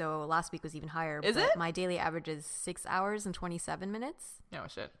last week, so last week was even higher. Is it? My daily average is 6 hours and 27 minutes. Oh,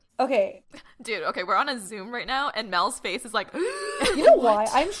 shit. Okay. Dude, okay, we're on a Zoom right now, and Mel's face is like, you know why?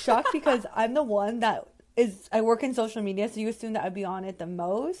 I'm shocked because I'm the one I work in social media, so you assume that I'd be on it the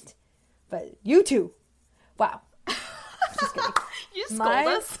most. But you two, wow. Just kidding. You scold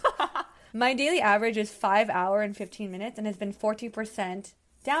us. My daily average is 5 hours and 15 minutes and has been 40%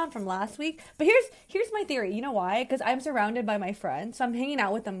 down from last week. But here's my theory. You know why? Because I'm surrounded by my friends, so I'm hanging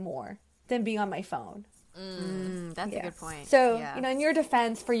out with them more than being on my phone. That's a good point. So, in your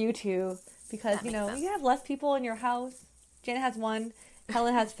defense for you two, because, you have less people in your house. Janet has one.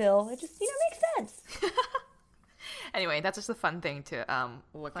 Helen has Phil. It just, makes sense. Anyway, that's just a fun thing to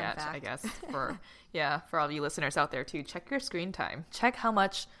look at, fact. I guess, for all you listeners out there, too. Check your screen time. Check how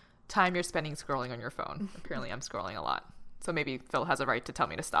much time you're spending scrolling on your phone. Apparently, I'm scrolling a lot. So maybe Phil has a right to tell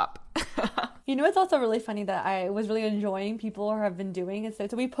me to stop. It's also really funny that I was really enjoying people have been doing it. So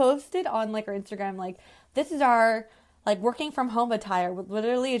we posted on, like, our Instagram, like, this is our, like, working from home attire.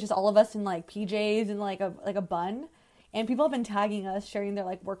 Literally, it's just all of us in, like, PJs and, like a bun. And people have been tagging us, sharing their,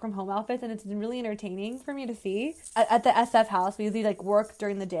 like, work from home outfits, and it's been really entertaining for me to see. At the SF house, we usually, like, work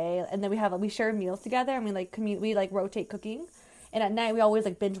during the day, and then we share meals together, and we rotate cooking. And at night, we always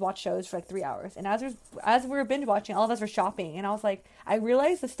like binge watch shows for like 3 hours. And as we were binge watching, all of us were shopping. And I was like, I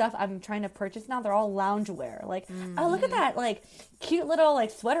realized the stuff I'm trying to purchase now, they're all loungewear. Like, oh, look at that like cute little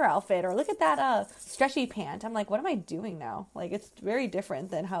like sweater outfit, or look at that stretchy pant. I'm like, what am I doing now? Like, it's very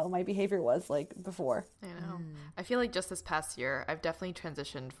different than how my behavior was like before. I know. I feel like just this past year, I've definitely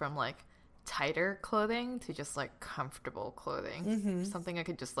transitioned from like tighter clothing to just like comfortable clothing. Something I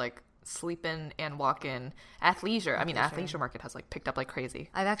could just like sleep in and walk in athleisure. I mean, athleisure market has like picked up like crazy.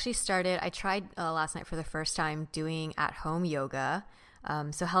 I've actually I tried last night for the first time doing at-home yoga.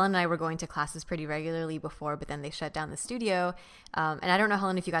 So Helen and I were going to classes pretty regularly before, but then they shut down the studio. And I don't know,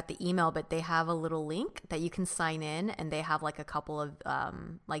 Helen, if you got the email, but they have a little link that you can sign in, and they have like a couple of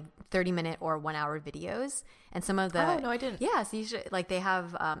like 30-minute or 1-hour videos. And some of the... Oh, no, I didn't. Yeah, so you should, like they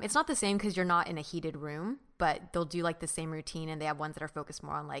have... it's not the same because you're not in a heated room, but they'll do like the same routine, and they have ones that are focused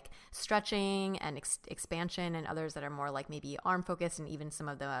more on like stretching and expansion, and others that are more like maybe arm focused, and even some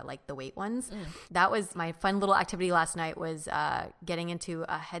of the like the weight ones. That was my fun little activity last night, was getting into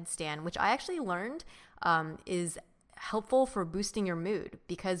a headstand, which I actually learned is helpful for boosting your mood,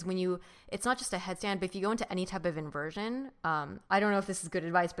 because it's not just a headstand, but if you go into any type of inversion, I don't know if this is good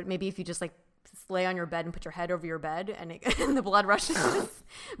advice, but maybe if you just like lay on your bed and put your head over your bed and the blood rushes.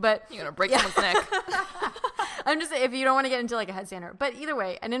 But you're gonna break someone's neck. I'm just saying, if you don't want to get into like a headstander. But either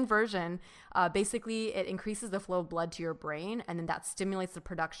way, an inversion, basically it increases the flow of blood to your brain, and then that stimulates the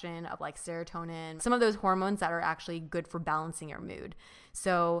production of like serotonin, some of those hormones that are actually good for balancing your mood.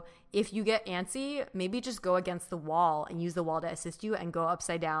 So if you get antsy, maybe just go against the wall and use the wall to assist you, and go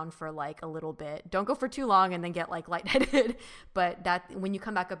upside down for like a little bit. Don't go for too long and then get like lightheaded, but that when you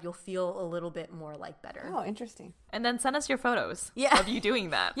come back up, you'll feel a little bit more like better. Oh, interesting. And then send us your photos of you doing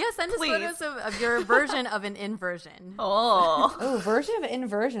that. Yeah, send us photos of your version of an inversion. Oh, version of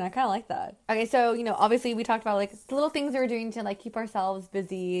inversion. I kind of like that. Okay, so, obviously we talked about like the little things we're doing to like keep ourselves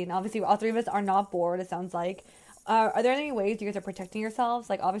busy. And obviously all three of us are not bored, it sounds like. Are there any ways you guys are protecting yourselves?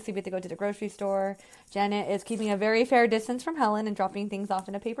 Like, obviously we have to go to the grocery store. Janet is keeping a very fair distance from Helen and dropping things off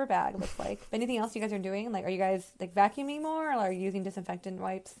in a paper bag, looks like. Anything else you guys are doing? Like, are you guys like vacuuming more, or are you using disinfectant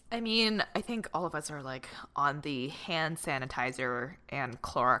wipes? I mean, I think all of us are like on the hand sanitizer and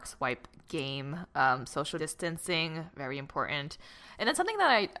Clorox wipe game. Social distancing, very important. And then something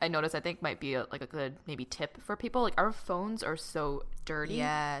that I noticed I think might be a good maybe tip for people, like our phones are so dirty.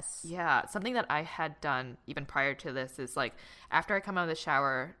 Yes. Yeah. Something that I had done even prior to this is like after I come out of the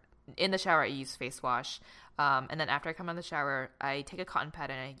shower, in the shower I use face wash. And then after I come out of the shower, I take a cotton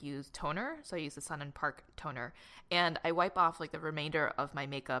pad and I use toner. So I use the Sun and Park toner. And I wipe off like the remainder of my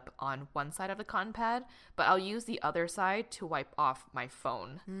makeup on one side of the cotton pad, but I'll use the other side to wipe off my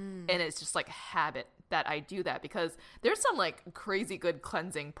phone. And it's just like habit that I do that, because there's some like crazy good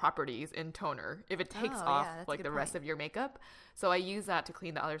cleansing properties in toner if it takes off like the rest of your makeup. So I use that to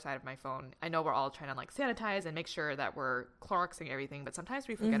clean the other side of my phone. I know we're all trying to like sanitize and make sure that we're Cloroxing everything, but sometimes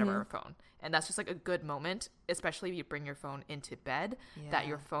we forget about our phone. And that's just like a good moment, especially if you bring your phone into bed, that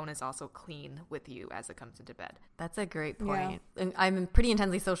your phone is also clean with you as it comes into bed. That's a great point. Yeah. And I'm pretty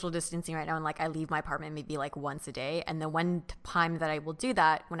intensely social distancing right now, and like I leave my apartment maybe like once a day. And the one time that I will do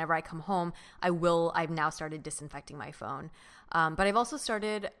that, whenever I come home, I've now started disinfecting my phone. But I've also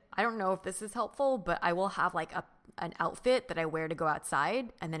started, I don't know if this is helpful, but I will have like an outfit that I wear to go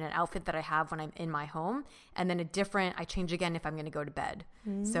outside, and then an outfit that I have when I'm in my home, and then I change again if I'm going to go to bed.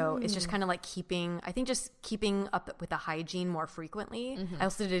 So it's just kind of like keeping up with the hygiene more frequently. I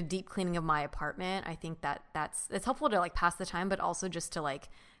also did a deep cleaning of my apartment. I think it's helpful to like pass the time, but also just to like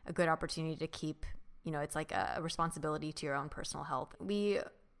a good opportunity to keep, it's like a responsibility to your own personal health. We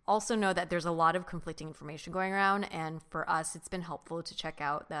also know that there's a lot of conflicting information going around, and for us, it's been helpful to check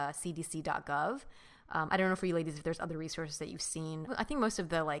out the cdc.gov. I don't know for you ladies if there's other resources that you've seen. I think most of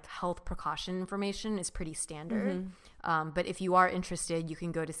the like health precaution information is pretty standard. But if you are interested, you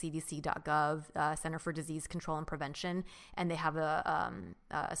can go to cdc.gov, Center for Disease Control and Prevention, and they have a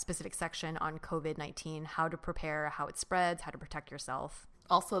specific section on COVID-19, how to prepare, how it spreads, how to protect yourself.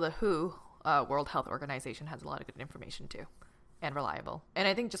 Also, the WHO, World Health Organization, has a lot of good information too. And reliable. And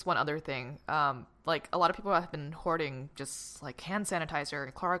I think just one other thing, like a lot of people have been hoarding just like hand sanitizer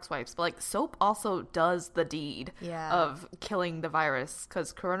and Clorox wipes, but like soap also does the deed of killing the virus,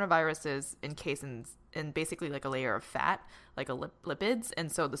 because coronavirus is encased in basically like a layer of fat, like lipids,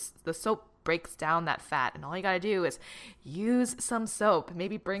 and so the soap breaks down that fat, and all you gotta do is use some soap,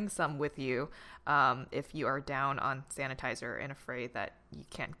 maybe bring some with you if you are down on sanitizer and afraid that you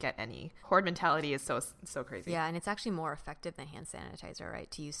can't get any. Hoard mentality is so crazy. Yeah, and it's actually more effective than hand sanitizer,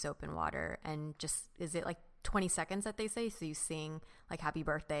 right, to use soap and water. And just, is it like 20 seconds that they say. So you sing like happy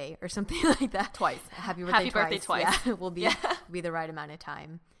birthday or something like that. Twice. Happy birthday twice. Yeah, will be the right amount of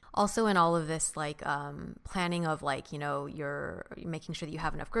time. Also, in all of this, like planning of like, you're making sure that you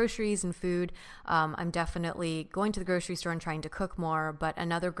have enough groceries and food. I'm definitely going to the grocery store and trying to cook more. But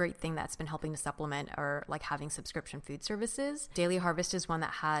another great thing that's been helping to supplement are like having subscription food services. Daily Harvest is one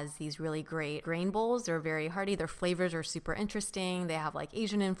that has these really great grain bowls. They're very hearty. Their flavors are super interesting. They have like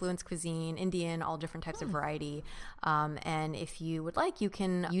Asian influenced cuisine, Indian, all different types of variety. And if you would like, you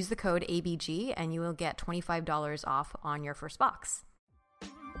can use the code ABG and you will get $25 off on your first box.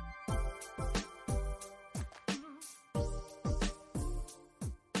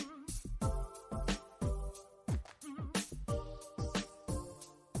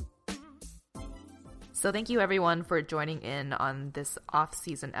 So thank you everyone for joining in on this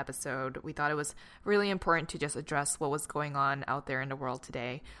off-season episode. We thought it was really important to just address what was going on out there in the world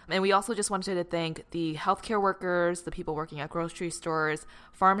today. And we also just wanted to thank the healthcare workers, the people working at grocery stores,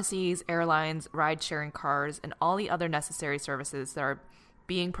 pharmacies, airlines, ride-sharing cars, and all the other necessary services that are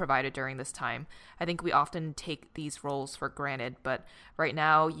being provided during this time. I think we often take these roles for granted, but right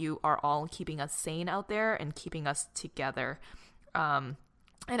now you are all keeping us sane out there and keeping us together.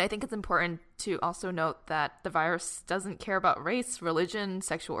 And I think it's important to also note that the virus doesn't care about race, religion,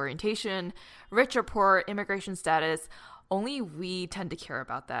 sexual orientation, rich or poor, immigration status. Only we tend to care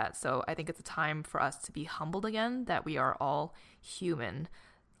about that. So I think it's a time for us to be humbled again, that we are all human.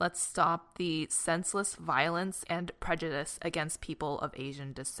 Let's stop the senseless violence and prejudice against people of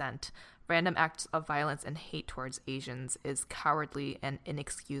Asian descent. Random acts of violence and hate towards Asians is cowardly and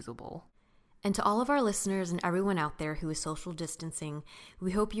inexcusable. And to all of our listeners and everyone out there who is social distancing,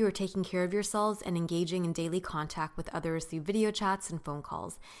 we hope you are taking care of yourselves and engaging in daily contact with others through video chats and phone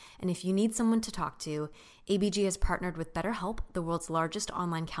calls. And if you need someone to talk to, ABG has partnered with BetterHelp, the world's largest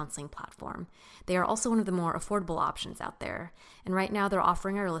online counseling platform. They are also one of the more affordable options out there. And right now they're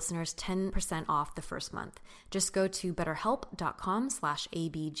offering our listeners 10% off the first month. Just go to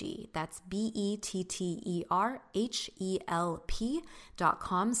betterhelp.com/ABG. That's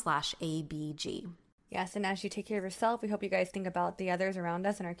BetterHelp.com/ABG. Yes, and as you take care of yourself, we hope you guys think about the others around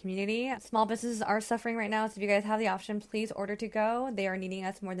us in our community. Small businesses are suffering right now, so if you guys have the option, please order to go. They are needing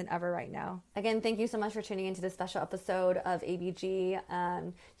us more than ever right now. Again, thank you so much for tuning into this special episode of ABG.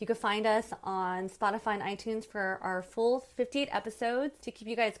 You can find us on Spotify and iTunes for our full 58 episodes to keep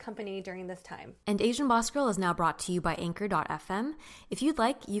you guys company during this time. And Asian Boss Girl is now brought to you by Anchor.fm. If you'd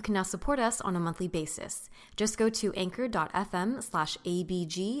like, you can now support us on a monthly basis. Just go to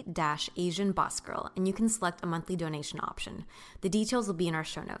Anchor.fm/ABG-Asian Boss Girl, and you can select a monthly donation option. The details will be in our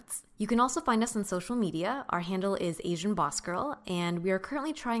show notes. You can also find us on social media. Our handle is Asian Boss Girl, and we are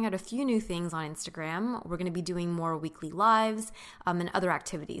currently trying out a few new things on Instagram. We're going to be doing more weekly lives and other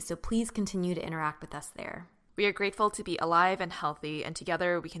activities, so please continue to interact with us there. We are grateful to be alive and healthy, and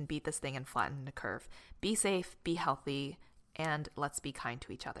together we can beat this thing and flatten the curve. Be safe, be healthy, and let's be kind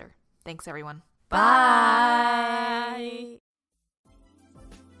to each other. Thanks, everyone. Bye!